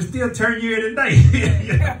 she would still turn you in at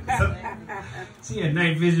night. So, she had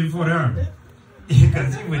night vision for the army.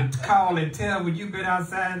 Because she would call and tell when you been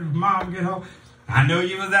outside and mom get home, I know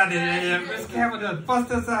you was out there. Miss Campbell done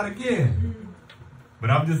bust us out again. But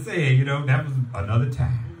I'm just saying, you know, that was another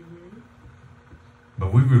time.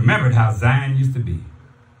 But we remembered how Zion used to be.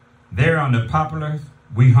 There on the poplars,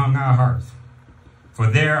 we hung our harps. For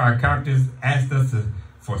there our captors asked us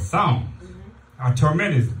for songs. Our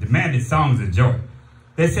tormentors demanded songs of joy.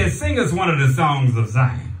 They said, sing us one of the songs of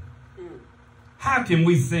Zion. How can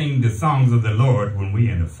we sing the songs of the Lord when we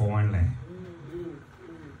in a foreign land?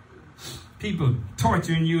 People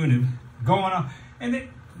torturing you and going on, and they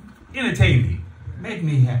entertain me, make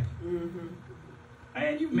me happy.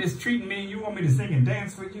 Man, you mistreating me and you want me to sing and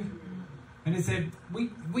dance with you? And they said,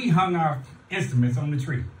 we hung our instruments on the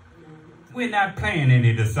tree. We're not playing any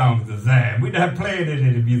of the songs of Zion. We're not playing any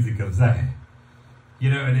of the music of Zion. You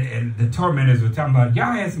know, and the tormentors were talking about,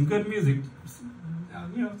 y'all had some good music.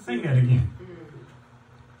 You know, sing that again.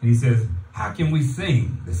 And he says, How can we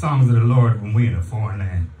sing the songs of the Lord when we're in a foreign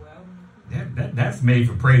land? That's made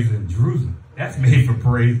for praise in Jerusalem. That's made for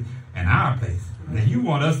praise in our place. Now you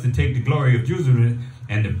want us to take the glory of Jerusalem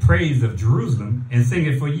and the praise of Jerusalem and sing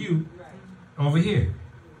it for you over here.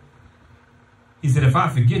 He said, if I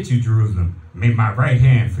forget you, Jerusalem, may my right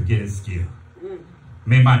hand forget its skill.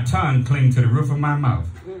 May my tongue cling to the roof of my mouth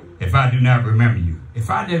if I do not remember you. If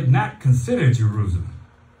I did not consider Jerusalem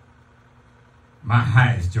my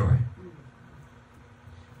highest joy.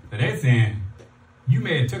 But they're saying, you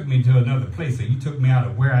may have took me to another place, or you took me out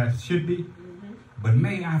of where I should be, but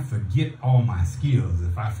may I forget all my skills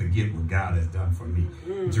if I forget what God has done for me.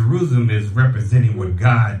 Jerusalem is representing what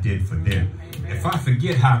God did for them. If I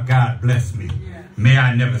forget how God blessed me, may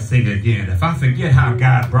I never sing again. If I forget how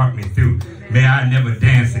God brought me through, may I never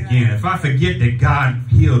dance again. If I forget that God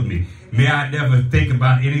healed me, may I never think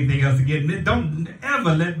about anything else again. Don't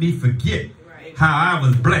ever let me forget how I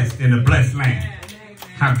was blessed in a blessed land.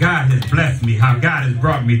 How God has blessed me, how God has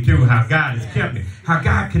brought me through, how God has kept me, how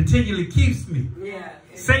God continually keeps me.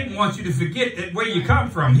 Satan wants you to forget that where you come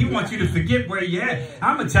from. He wants you to forget where you're at.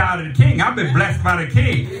 I'm a child of the King. I've been blessed by the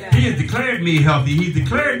King. He has declared me healthy. He's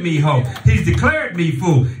declared me whole. He's declared me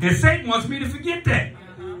full. And Satan wants me to forget that.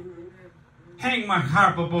 Hang my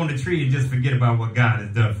harp up on the tree and just forget about what God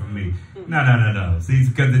has done for me. No. See,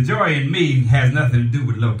 because the joy in me has nothing to do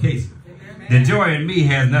with location. The joy in me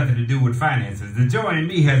has nothing to do with finances. The joy in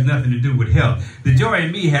me has nothing to do with health. The joy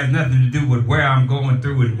in me has nothing to do with where I'm going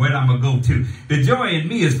through and where I'm going to go to. The joy in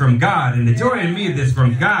me is from God, and the joy in me that's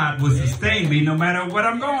from God will sustain me no matter what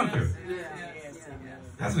I'm going through.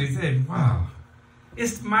 That's what he said. Wow.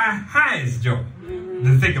 It's my highest joy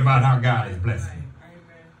to think about how God has blessed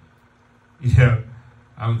me.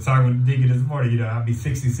 I was talking with Diggy this morning, I'll be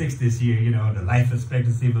 66 this year, the life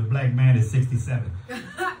expectancy of a black man is 67.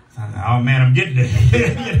 Oh man, I'm getting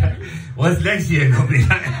there. What's next year gonna be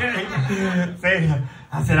like? I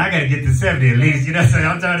said, I gotta get to 70 at least, so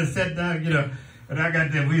I'm trying to set down, and I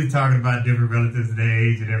got them, we was talking about different relatives and their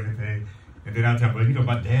age and everything. And then I talk about,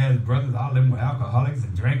 my dad's brothers, all of them were alcoholics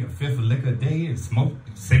and drank a fifth of liquor a day and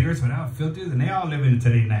smoked cigarettes without filters, and they all living into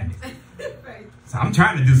their 90s. So I'm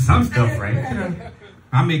trying to do some stuff right.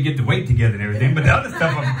 I may get the weight together and everything, but the other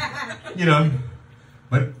stuff,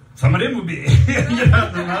 but some of them would be,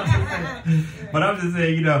 but I'm just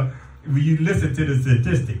saying, when you listen to the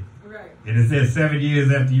statistic, and it says 7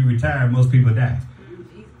 years after you retire, most people die.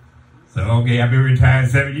 So, okay, I've been retired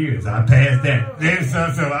 7 years. I passed that.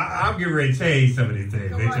 So I'm getting ready to change some of these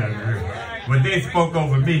things. But they spoke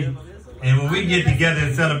over me. And when we get together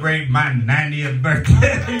and celebrate my 90th birthday,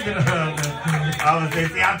 I was saying,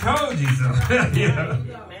 see, I told you so.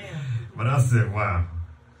 But I said, wow.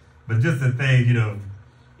 But just the thing,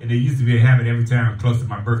 and there used to be a habit every time close to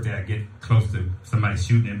my birthday, I get close to somebody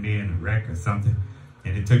shooting at me in a wreck or something.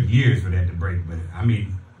 And it took years for that to break. But I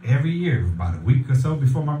mean, every year, about a week or so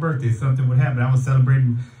before my birthday, something would happen. I was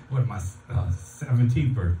celebrating, my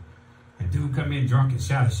 17th birthday. A dude come in drunk and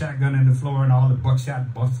shot a shotgun in the floor and all the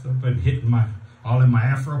buckshot busted up and hit all in my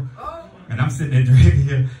afro. And I'm sitting there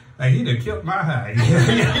drinking, like he done killed my high.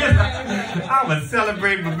 I was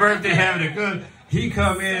celebrating my birthday, having a good. He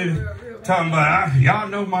come in talking about, y'all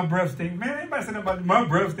know my breath stink. Man, anybody said about my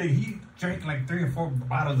breath stink? He drank like 3 or 4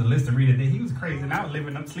 bottles of Listerine a day. He was crazy. And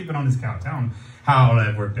I'm sleeping on this couch. I don't know how all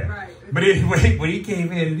that worked out. Right. But anyway, when he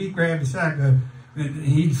came in and he grabbed the shotgun,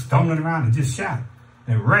 he stumbling around and just shot.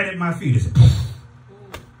 And right at my feet, it said, poof.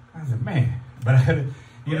 I said, man. But I had,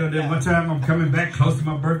 then one time I'm coming back close to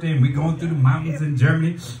my birthday and we going through the mountains in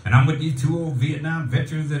Germany. And I'm with these 2 old Vietnam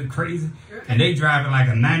veterans that are crazy. And they driving like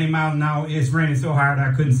a 90 mile an hour. It's raining so hard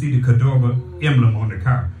I couldn't see the Cordoba emblem on the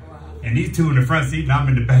car. And these 2 in the front seat and I'm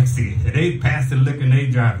in the back seat. And they passed the liquor and they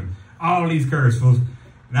driving. All these curves, fools.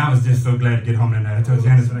 And I was just so glad to get home that night. I told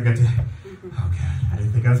Janice when I got to, oh God, I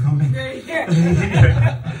didn't think I was going to make it.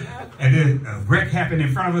 And then a wreck happened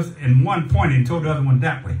in front of us, and one pointed and told the other one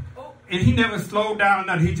that way. And he never slowed down or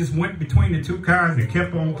nothing. He just went between the 2 cars and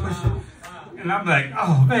kept on pushing. And I'm like,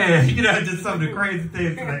 oh man, just some of the crazy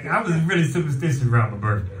things. Like, I was really superstitious around my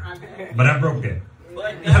birthday. But I broke that.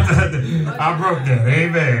 I broke that.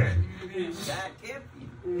 Amen.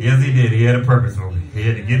 Yes, he did. He had a purpose for me. He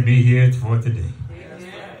had to get me here for today.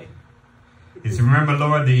 It's remember,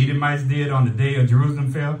 Lord, the Edomites did on the day of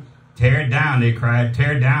Jerusalem fell? Tear it down, they cried.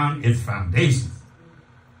 Tear down its foundations.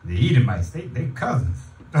 The Edomites, they cousins.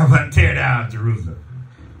 But tear down Jerusalem.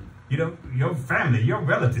 Your family, your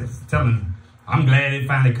relatives telling them, I'm glad it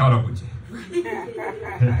finally caught up with you.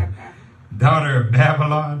 Daughter of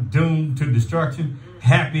Babylon, doomed to destruction.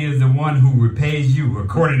 Happy is the one who repays you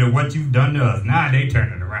according to what you've done to us. Now they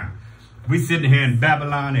turn it around. We sitting here in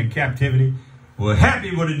Babylon in captivity. Well,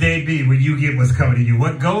 happy will the day be when you get what's coming to you.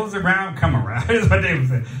 What goes around, come around. That's what they were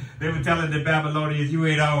saying. They were telling the Babylonians, you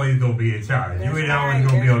ain't always going to be in charge. You ain't always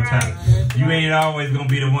going to be on top. You ain't always going to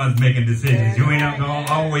be the ones making decisions. You ain't going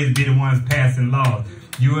to always be the ones passing laws.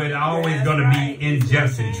 You ain't always going to be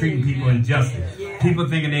unjust and treating people unjustly. People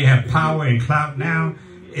thinking they have power and clout now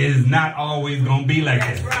is not always going to be like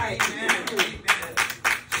that.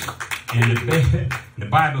 And the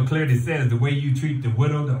Bible clearly says the way you treat the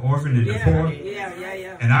widow, the orphan, and the poor.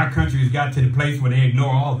 And our country has got to the place where they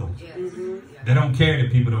ignore all those. They don't care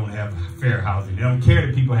that people don't have fair housing. They don't care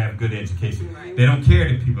that people have good education. They don't care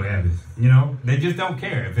that people have this. You know, they just don't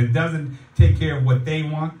care. If it doesn't take care of what they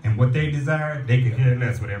want and what they desire, they can care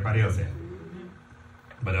less what everybody else has.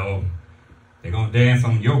 But they're going to dance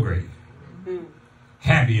on your grave.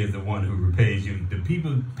 Happy is the one who repays you. The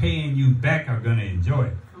people paying you back are going to enjoy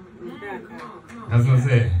it. That's what I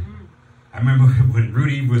said. I remember when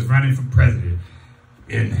Rudy was running for president,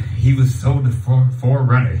 and he was so the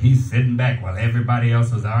forerunner. He's sitting back while everybody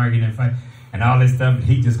else was arguing and fighting and all this stuff. And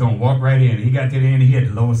he just going to walk right in. He got to the end, he had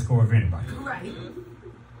the lowest score of anybody. Right.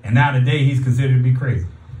 And now today, he's considered to be crazy.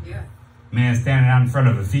 Yeah. Man standing out in front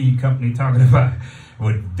of a feed company talking about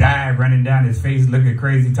would die running down his face, looking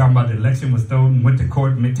crazy, talking about the election was stolen, went to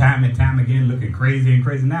court time and time again, looking crazy and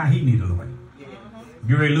crazy. Now he needs a lawyer.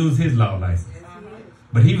 You ready to lose his law license.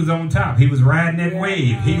 But he was on top. He was riding that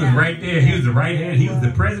wave. He was right there. He was the right hand. He was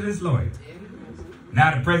the president's lawyer.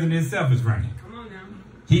 Now the president himself is running.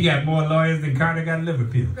 He got more lawyers than Carter got liver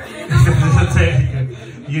pills.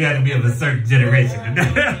 You got to be of a certain generation.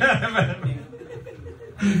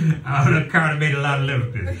 I don't know if Carter made a lot of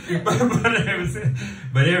liver pills.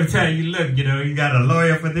 But every time you look, you know, you got a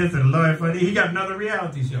lawyer for this and a lawyer for this. He got another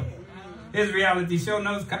reality show. His reality show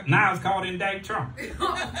now is called Indict Trump.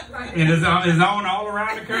 And it's on all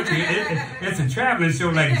around the country. It's a traveling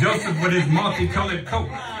show like Joseph with his multicolored coat.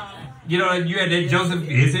 You know, you had that Joseph,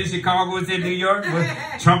 it's in Chicago, it's in New York.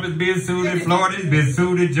 Trump is being sued in Florida, he's been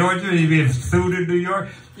sued in Georgia, he's been sued in New York.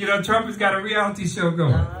 You know, Trump has got a reality show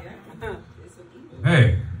going.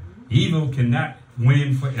 Hey, evil cannot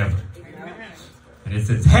win forever. And it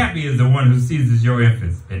says, happy is the one who seizes your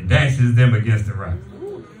infants and dashes them against the rock.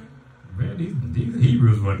 Well, these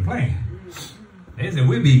Hebrews wasn't playing. They said,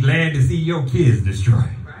 we'd be glad to see your kids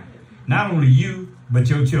destroyed. Not only you, but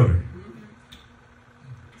your children.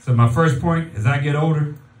 So my first point, as I get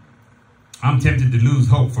older, I'm tempted to lose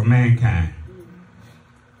hope for mankind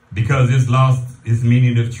because it's lost its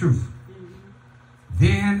meaning of truth.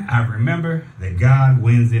 Then I remember that God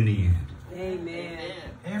wins in the end. Amen.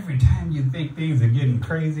 Every time you think things are getting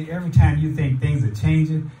crazy, every time you think things are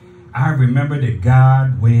changing, I remember that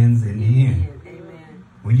God wins in the end. Amen.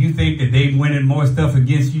 When you think that they're winning more stuff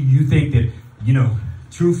against you, you think that, you know,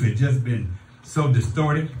 truth has just been so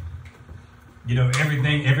distorted. You know,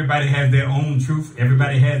 everybody has their own truth.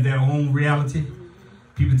 Everybody has their own reality.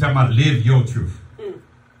 People talking about live your truth.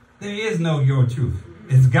 There is no your truth.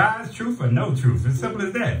 It's God's truth or no truth. It's simple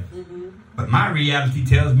as that. But my reality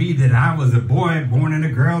tells me that I was a boy born in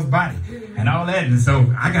a girl's body and all that. And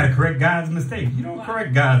so I got to correct God's mistake. You don't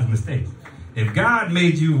correct God's mistakes. If God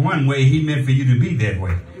made you one way, he meant for you to be that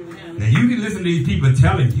way. Now you can listen to these people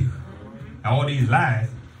telling you all these lies,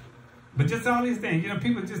 but just all these things, you know,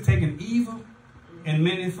 people just taking evil and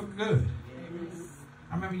meant it for good.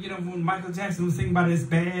 I remember, you know, when Michael Jackson was singing about it's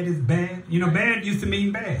bad, it's bad. You know, bad used to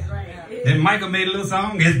mean bad. Then Michael made a little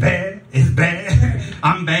song, it's bad,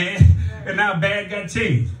 I'm bad. And now bad got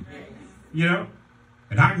changed, you know.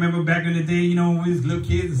 And I remember back in the day, you know, when we was little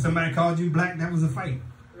kids and somebody called you black, that was a fight.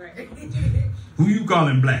 Right. Who you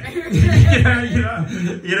calling black? you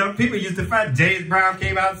know, people used to fight. James Brown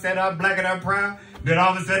came out and said, I'm black and I'm proud. Then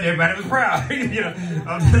all of a sudden, everybody was proud. You know,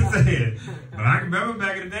 I'm just saying. But I remember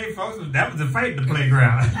back in the day, folks, that was a fight in the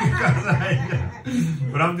playground.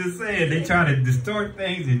 But I'm just saying, they try to distort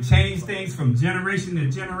things and change things from generation to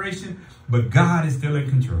generation. But God is still in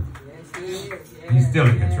control. He's still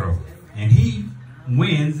in control. And he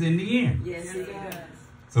wins in the end. Yes, he does.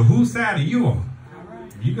 So whose side are you on?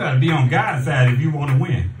 You got to be on God's side if you want to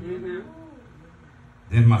win.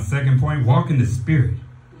 Then my second point, walk in the Spirit.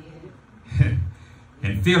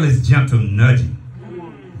 And feel his gentle nudging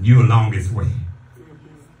you along his way.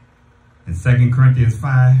 In 2 Corinthians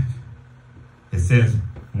 5, it says,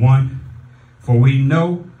 1, for we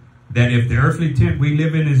know that if the earthly tent we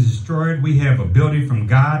live in is destroyed, we have a building from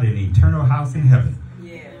God, an eternal house in heaven,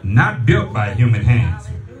 not built by human hands.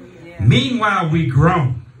 Meanwhile, we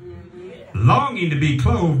groan, longing to be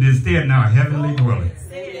clothed instead in our heavenly dwelling.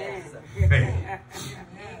 Hey.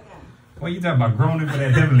 Well, you talking about groaning for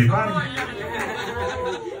that heavenly body?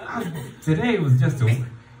 Today was just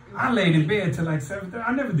I laid in bed till like 7:30.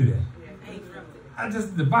 I never do that.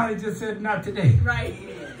 The body just said, not today. Right.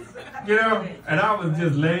 You know, and I was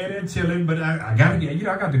just laying there chilling, but I got to get,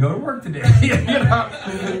 I got to go to work today. You know,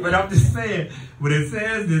 but I'm just saying, when it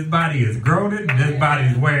says this body is groaning, this body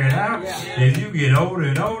is wearing out, as you get older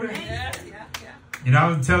and older. You know,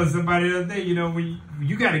 I was telling somebody the other day, you know,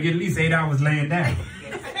 you got to get at least 8 hours laying down.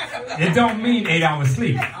 It don't mean 8 hours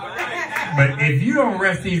sleep. But if you don't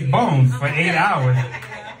rest these bones for 8 hours,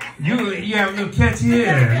 you have a little catch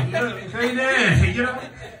here. Right there, you know,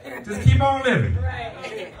 just keep on living.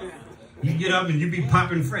 You get up and you be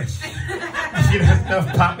popping fresh. You know,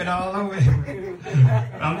 stuff popping all over.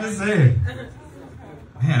 I'm just saying.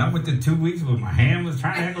 Man, I went to 2 weeks where my hand was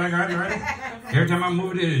trying to act like arthritis. Every time I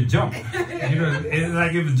moved it, it jumped. You know, it's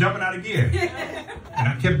like it was jumping out of gear. And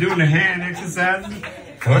I kept doing the hand exercises.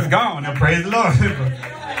 So it's gone. Now, praise the Lord.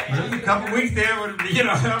 But there was a couple weeks there where, you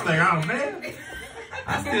know, I was like, oh, man.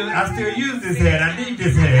 I still use this hand. I need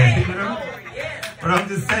this hand, you know. But I'm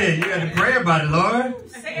just saying, you got to pray about it, Lord.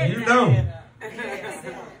 You know.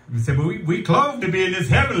 You said, but we close to be in this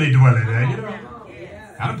heavenly dwelling, you know.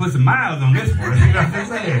 I done put some miles on this one. You know what I'm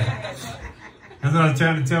saying? That's what I was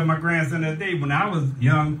trying to tell my grandson that day. When I was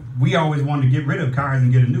young, we always wanted to get rid of cars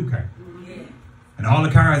and get a new car. And all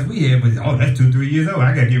the cars we had was, oh, that's 2-3 years old.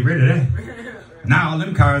 I got to get rid of that. Now all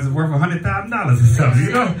them cars are worth $100,000 or something,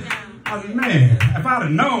 you know. I was like, man, if I'd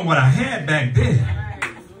have known what I had back then.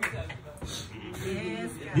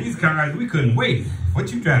 These cars, we couldn't wait.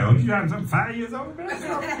 What you driving? You driving something 5 years old,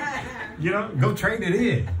 man? You know, go trade it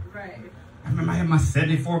in. I remember I had my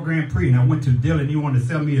 74 Grand Prix, and I went to the dealer, and he wanted to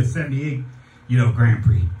sell me a 78, you know, Grand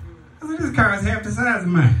Prix. I said, this car is half the size of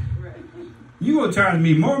mine. You gonna charge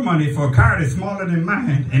me more money for a car that's smaller than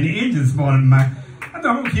mine, and the engine's smaller than mine. I thought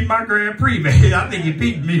I'm gonna keep my Grand Prix, man. I think you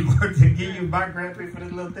beat me to give you my Grand Prix for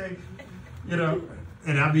this little thing. You know,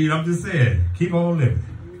 and I mean, I'm just saying, keep on living.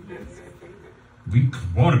 We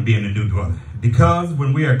want to be in the new dwelling. Because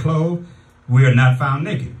when we are clothed, we are not found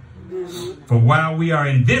naked. For while we are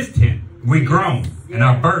in this tent, we groan and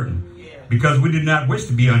are burdened, because we do not wish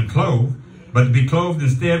to be unclothed, but to be clothed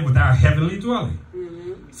instead with our heavenly dwelling,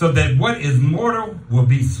 so that what is mortal will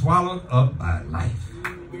be swallowed up by life.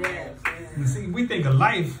 You see, we think of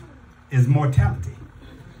life is mortality.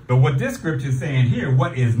 But what this scripture is saying here,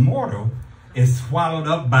 what is mortal is swallowed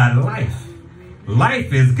up by life.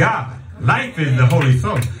 Life is God. Life is the Holy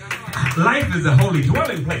Soul. Life is the holy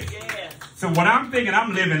dwelling place. So when I'm thinking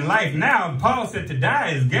I'm living life now, Paul said to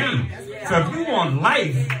die is gain. So if you want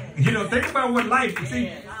life, you know, think about what life is.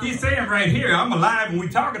 See, he's saying right here, I'm alive and we're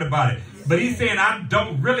talking about it. But he's saying I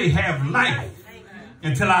don't really have life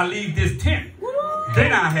until I leave this tent.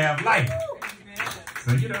 Then I have life.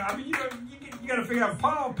 So, you know, I mean, you got to figure out,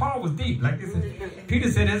 Paul was deep. Like this, Peter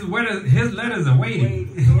said his letters are waiting.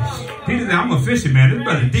 Peter said, I'm a fisherman. This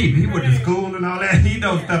brother deep. He went to school and all that. He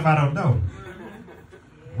knows stuff I don't know.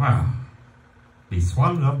 Wow. Be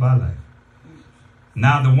swallowed up by life.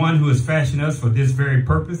 Now the one who has fashioned us for this very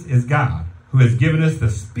purpose is God, who has given us the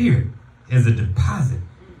Spirit as a deposit,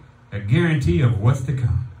 a guarantee of what's to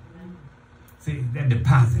come. See, that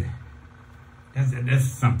deposit, that's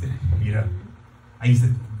something, you know. I used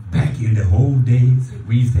to, back in the old days,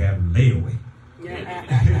 we used to have layaway.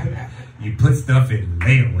 You put stuff in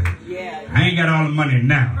layaway. I ain't got all the money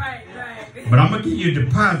now. But I'm going to give you a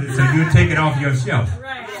deposit so you'll take it off your shelf.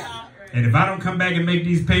 And if I don't come back and make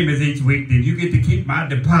these payments each week, then you get to keep my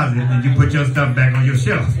deposit and you put your stuff back on your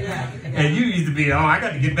shelf. And you used to be, oh, I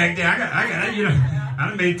got to get back there. I got, you know, I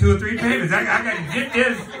done made 2 or 3 payments. I got to get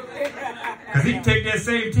this. Because he can take that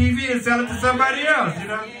same TV and sell it to somebody else, you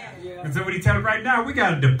know. And so what he's telling right now, we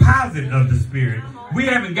got a deposit of the Spirit. We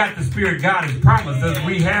haven't got the Spirit God has promised us.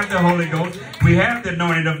 We have the Holy Ghost. We have the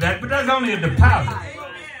anointing of that, but that's only a deposit.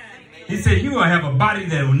 He said, you will have a body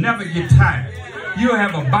that will never get tired. You will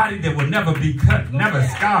have a body that will never be cut, never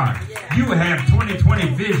scarred. You will have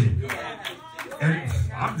 20/20 vision. And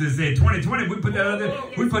I'm just saying 20/20, we put that other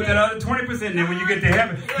 20% in there. When you get to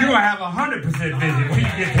heaven, you will have 100% vision when you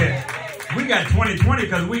get there. We got 20/20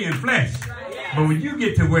 because we in flesh. But when you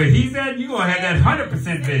get to where he's at, you're going to have that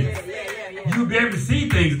 100% vision. You'll be able to see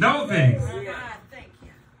things, know things.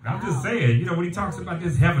 I'm just saying, you know, when he talks about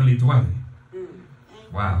this heavenly dwelling.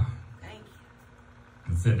 Wow.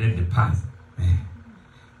 He said that deposit. Man.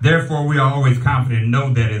 Therefore, we are always confident and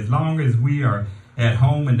know that as long as we are at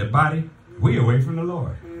home in the body, we are away from the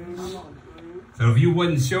Lord. So if you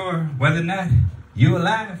wasn't sure whether or not you're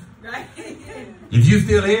alive, if you're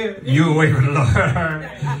still here, you're away from the Lord.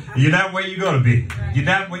 You're not where you're going to be. You're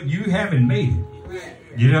not what you haven't made it.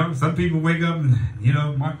 You know, some people wake up and, you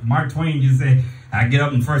know, Mark Twain used to say, I get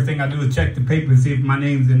up and first thing I do is check the paper and see if my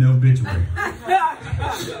name's in the obituary.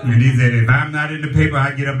 And he said, if I'm not in the paper,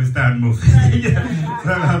 I get up and start moving.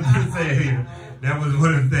 So I'm just saying, that was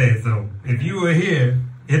what it said. So if you were here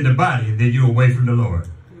in the body, then you're away from the Lord.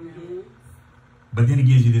 But then he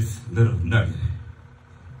gives you this little nugget.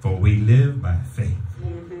 For we live by faith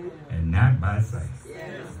and not by sight.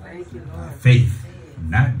 By faith,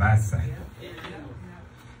 not by sight.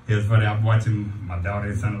 It was funny, I'm watching my daughter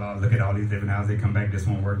and son-in-law look at all these different houses. They come back, this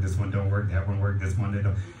one work, this one don't work, that one work, this one they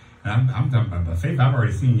don't. And I'm talking about by faith. I've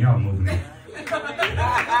already seen y'all moving in.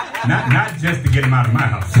 Not just to get them out of my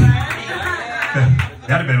house. That'd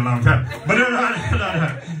have been a long time.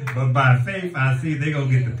 But by faith, I see they're going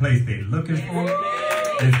to get the place they're looking for.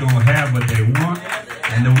 They're going to have what they want.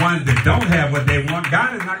 And the ones that don't have what they want,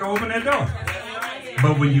 God is not going to open that door.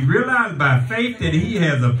 But when you realize by faith that he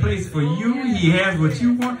has a place for you, he has what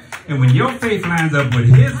you want, and when your faith lines up with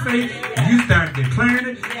his faith, you start declaring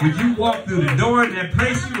it. When you walk through the door in that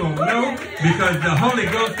place, you don't know, because the Holy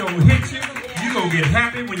Ghost gonna hit you. You're gonna get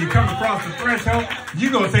happy when you come across the threshold.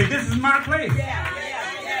 You're gonna say, this is my place.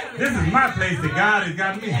 This is my place that God has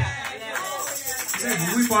got me. When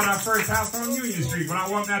we bought our first house on Union Street, when I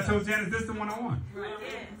walked out, I told Janice, this is the one I want.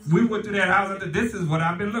 We went to that house, and said, this is what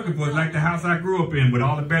I've been looking for. It's like the house I grew up in, with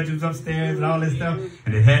all the bedrooms upstairs and all this stuff.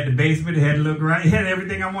 And it had the basement, it had a little garage, it had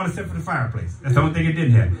everything I wanted except for the fireplace. That's the only thing it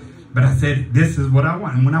didn't have. But I said, this is what I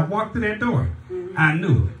want. And when I walked through that door, I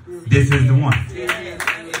knew this is the one.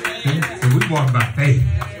 So we walk by faith,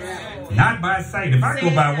 not by sight. If I go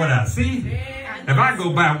by what I see, if I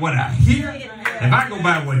go by what I hear, if I go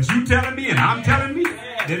by what you telling me and I'm telling me,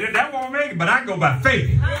 that won't make it. But I go by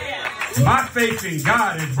faith. My faith in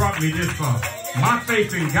God has brought me this far. My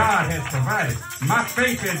faith in God has provided. My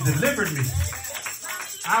faith has delivered me.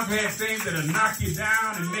 I've had things that'll knock you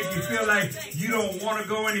down and make you feel like you don't want to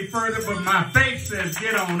go any further, but my faith says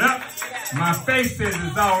get on up. My faith says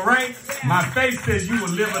it's all right. My faith says you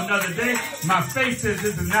will live another day. My faith says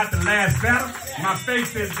this is not the last battle. My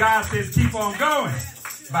faith says God says keep on going.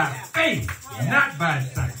 By faith, not by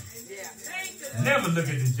sight. Never look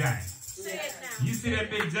at the giant. You see that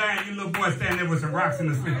big giant, you little boy standing there with some rocks in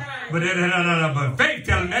his feet. But faith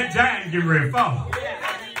telling that giant get ready to fall.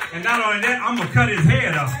 And not only that, I'm going to cut his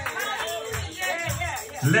head off.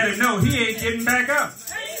 Let him know he ain't getting back up.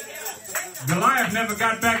 Goliath never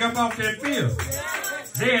got back up off that field.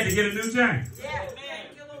 They had to get a new giant.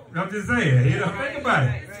 I'm just saying, think about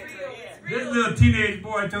it. This little teenage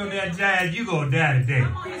boy told that giant, you going to die today.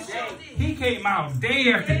 He came out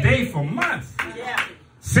day after day for months.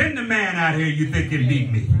 Send the man out here you think can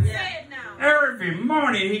beat me. Every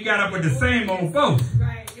morning he got up with the same old folks.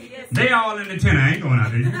 They all in the tent. I ain't going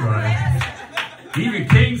out there. You go out there. Even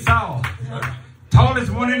King Saul,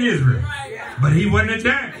 tallest one in Israel. But he wasn't a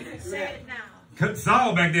giant. Cut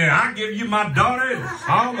Saul back there. I'll give you my daughter and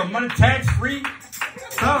all the money tax-free.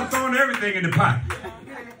 Saul throwing everything in the pot.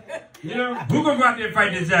 You know, who gonna go out there and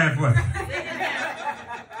fight this giant for us?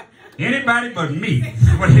 Anybody but me,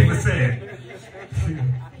 is what he was saying.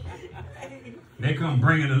 They come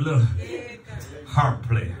bringing a little harp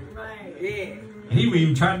player. And he was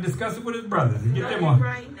even trying to discuss it with his brothers. And get them on.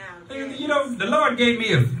 You know, the Lord gave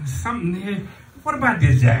me something here. What about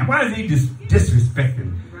this giant? Why is he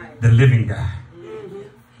disrespecting the living God?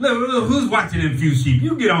 Look, who's watching them few sheep?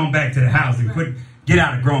 You get on back to the house and get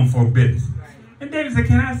out of grown folk business. And David said,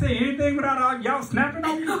 can I say anything without y'all snapping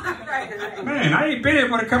on me? Man, I ain't been here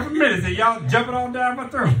for a couple of minutes and y'all jumping all down my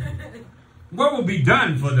throat. What will be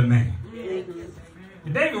done for the man?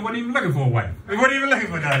 And David wasn't even looking for a wife. He wasn't even looking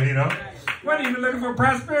for that, you know. Wasn't even looking for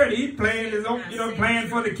prosperity. He's playing his own, playing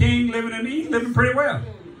for the king, he's living pretty well.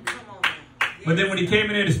 But then when he came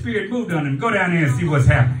in there, the Spirit moved on him. Go down there and see what's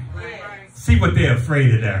happening. See what they're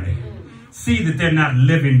afraid of down there. See that they're not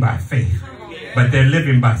living by faith, but they're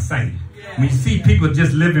living by sight. When you see people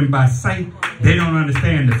just living by sight, they don't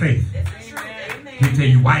understand the faith. He'll tell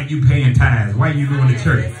you, why you paying tithes? Why you going to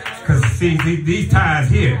church? Because see, these tithes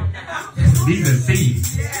here, these are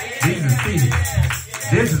seeds. These are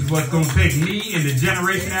seeds. This is what's going to take me and the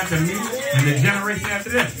generation after me and the generation after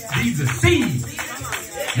that. These are seeds.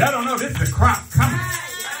 Y'all don't know, this is a crop coming.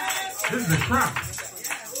 This is a crop.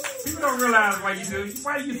 People don't realize why you do.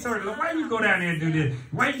 Why you go down there and do this?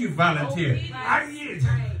 Why you volunteer?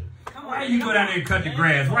 Why you go down there and cut the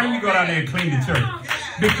grass? Why you go down there and clean the church?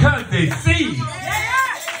 Because they see.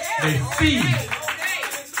 They see.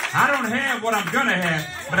 I don't have what I'm going to have,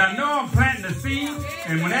 but I know I'm planting the seed,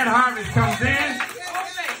 and when that harvest comes in,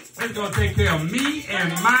 it's going to take care of me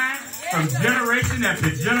and mine from generation after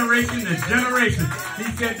generation to generation. He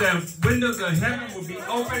said the windows of heaven will be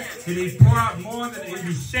open and he'd pour out more than it would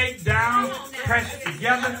be shaken down, pressed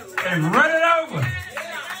together, and run it over.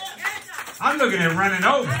 I'm looking at running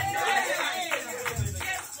over.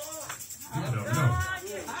 You don't know.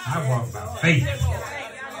 I walk by faith,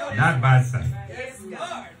 not by sight.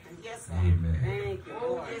 Amen.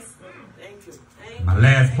 My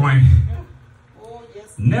last point,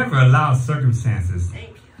 never allow circumstances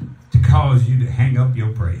to cause you to hang up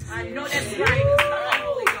your praise. I know that's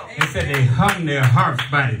right. They said they hung their harps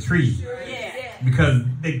by the tree because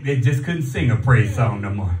they just couldn't sing a praise song no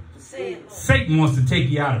more. Satan wants to take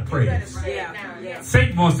you out of praise.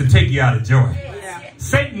 Satan wants to take you out of joy.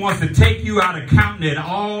 Satan wants to take you out of counting it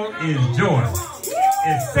all is joy.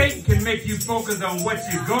 If Satan can make you focus on what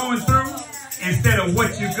you're going through instead of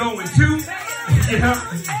what you're going to, you know,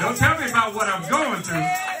 don't tell me about what I'm going through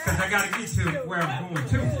because I got to get to where I'm going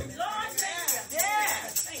to. Man.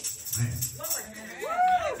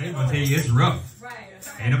 They're going to tell you it's rough.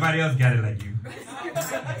 Ain't nobody else got it like you.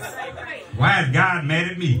 Why is God mad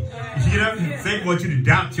at me? You know, Satan wants you to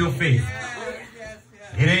doubt your faith.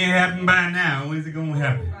 It ain't happened by now. When's it going to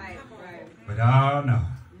happen? But oh no.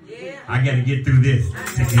 I got to get through this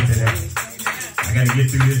to get to that. I got to get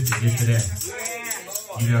through this to get to that.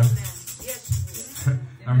 You know?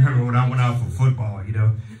 I remember when I went out for football, you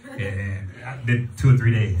know, and I did 2 or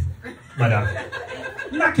 3 days. But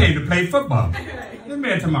I came to play football. This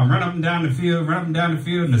man talking about run up and down the field, and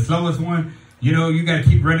the slowest one, you know, you got to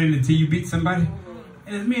keep running until you beat somebody.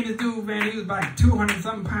 And it's me and this dude, man, he was like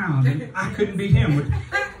 200-something pounds, and I couldn't beat him.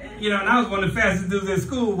 You know, and I was one of the fastest dudes at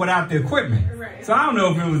school without the equipment. So I don't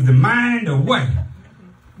know if it was the mind or what.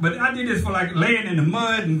 But I did this for like laying in the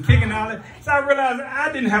mud and kicking all that. So I realized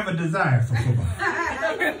I didn't have a desire for football.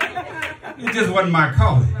 It just wasn't my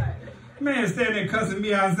calling. Man, standing there cussing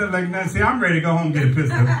me out and stuff like that. See, I'm ready to go home and get a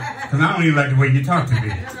pistol because I don't even like the way you talk to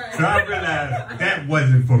me. So I realized that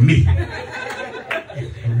wasn't for me.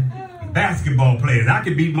 Basketball players, I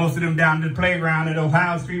could beat most of them down to the playground at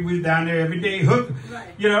Ohio Street. We was down there every day, hook.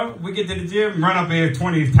 You know, we get to the gym, run up here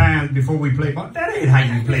 20 times before we play ball. That ain't how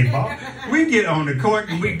you play ball. We get on the court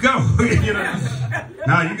and we go. You know,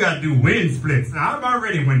 now you got to do wind splits. Now, I'm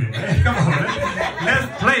already winning. Come on, let's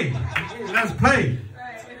play. Let's play.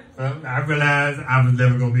 I realized I was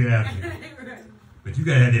never going to be an athlete. But you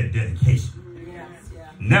got to have that dedication.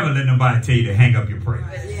 Never let nobody tell you to hang up your praise.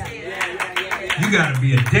 You got to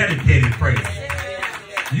be a dedicated praiser.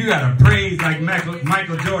 You got to praise like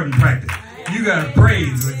Michael Jordan practiced. You got to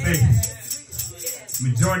praise with faith.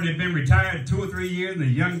 When Jordan had been retired 2 or 3 years, and a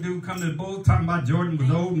young dude come to the Bulls talking about Jordan was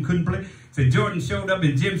old and couldn't play. Said Jordan showed up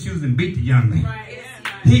in gym shoes and beat the young man.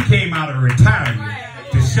 He came out of retirement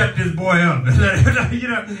to shut this boy up. You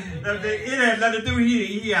know, it had nothing to do.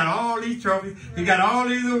 He had all these trophies. He got all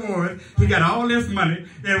these awards. He got all this money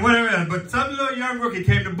and whatever else. But some little young rookie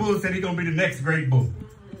came to Bull and said he's going to be the next great Bull.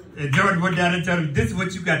 And Jordan went down and told him, this is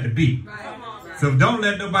what you got to be. So don't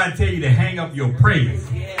let nobody tell you to hang up your praise.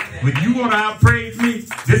 When you want to outpraise me,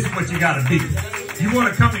 this is what you got to be. You want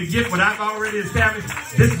to come and get what I've already established,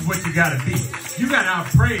 this is what you got to be. You got to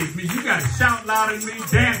outpraise me. You got to shout louder than me,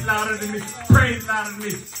 dance louder than me, praise louder than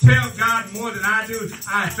me. Tell God more than I do.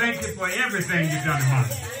 I thank you for everything you've done in my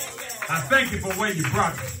life. I thank you for where you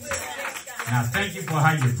brought me. And I thank you for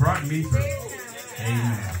how you brought me through.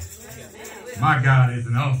 Amen. My God is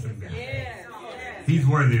an awesome God. He's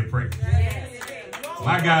worthy of praise.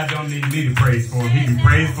 My God don't need me to praise for him. He can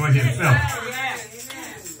praise for himself.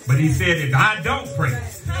 But he said, if I don't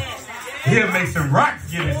praise, he'll make some rocks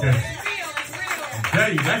give it to me. I tell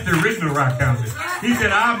you, that's the original rock concert. He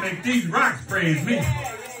said, I'll make these rocks praise me.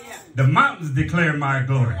 The mountains declare my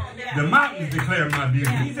glory. The mountains declare my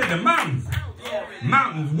beauty. He said, the mountains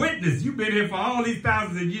witness. You've been here for all these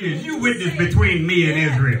thousands of years. You witness between me and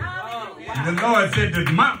Israel. And the Lord said, the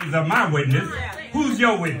mountains are my witness. Who's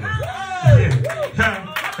your witness?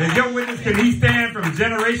 Is your witness, can he stand from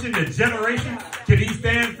generation to generation? Can he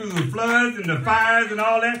stand through the floods and the fires and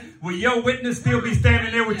all that? Will your witness still be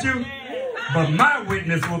standing there with you? But my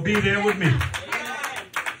witness will be there with me.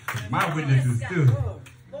 My witness is still.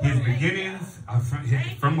 His beginnings are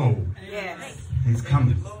from old. He's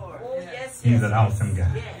coming. He's an awesome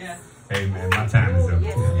God. Amen. My time is up.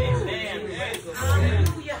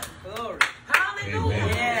 Hallelujah.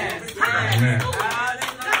 Amen. Amen.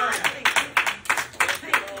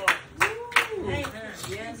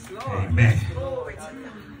 Amen.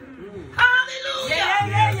 Hallelujah.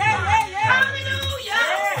 Hallelujah.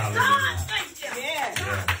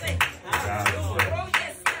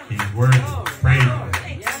 He's worthy. Praise him.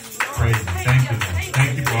 Praise him. Thank you.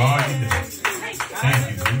 Thank you for all you do. Thank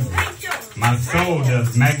you, Jesus.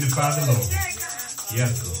 by the Lord.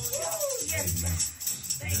 Yes, Lord. Amen.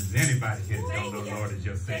 If there's anybody here that don't know the Lord as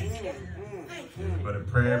your Savior, but a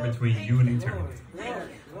prayer between you and eternity.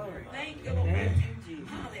 Amen.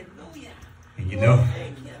 And you know,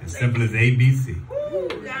 as simple as ABC.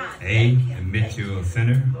 A, admit you're a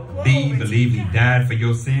sinner. B, believe he died for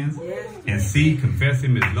your sins. And C, confess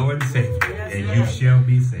him as Lord and Savior. And you shall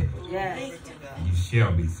be saved. You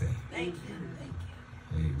shall be saved.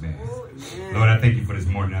 Amen. Lord, I thank you for this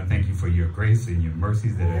morning. I thank you for your grace and your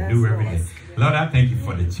mercies that are new every day. Lord, I thank you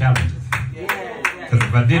for the challenges. Because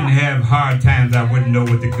if I didn't have hard times, I wouldn't know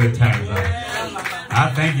what the good times are.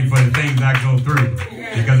 I thank you for the things I go through.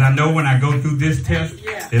 Because I know when I go through this test,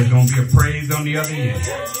 there's going to be a praise on the other end.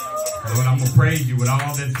 Lord, I'm going to praise you with all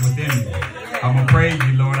that's within me. I'm going to praise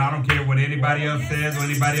you, Lord. I don't care what anybody else says or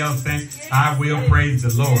anybody else thinks. I will praise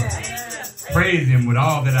the Lord. Praise him with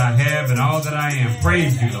all that I have and all that I am.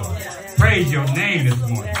 Praise you, Lord. Praise your name this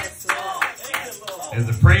morning. There's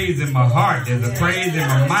a praise in my heart. There's a praise in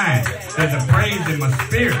my mind. There's a praise in my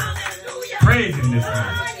spirit. Praise him this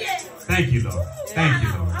morning. Thank you, Lord. Thank you,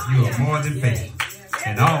 Lord. You are more than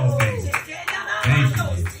faithful in all things. Thank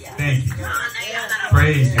you. Thank you.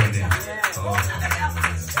 Praise your name. Oh,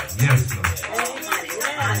 yes, Lord.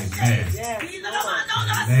 Amen.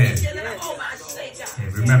 Amen.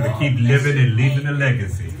 And remember, keep living and leaving a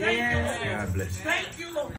legacy. God bless you.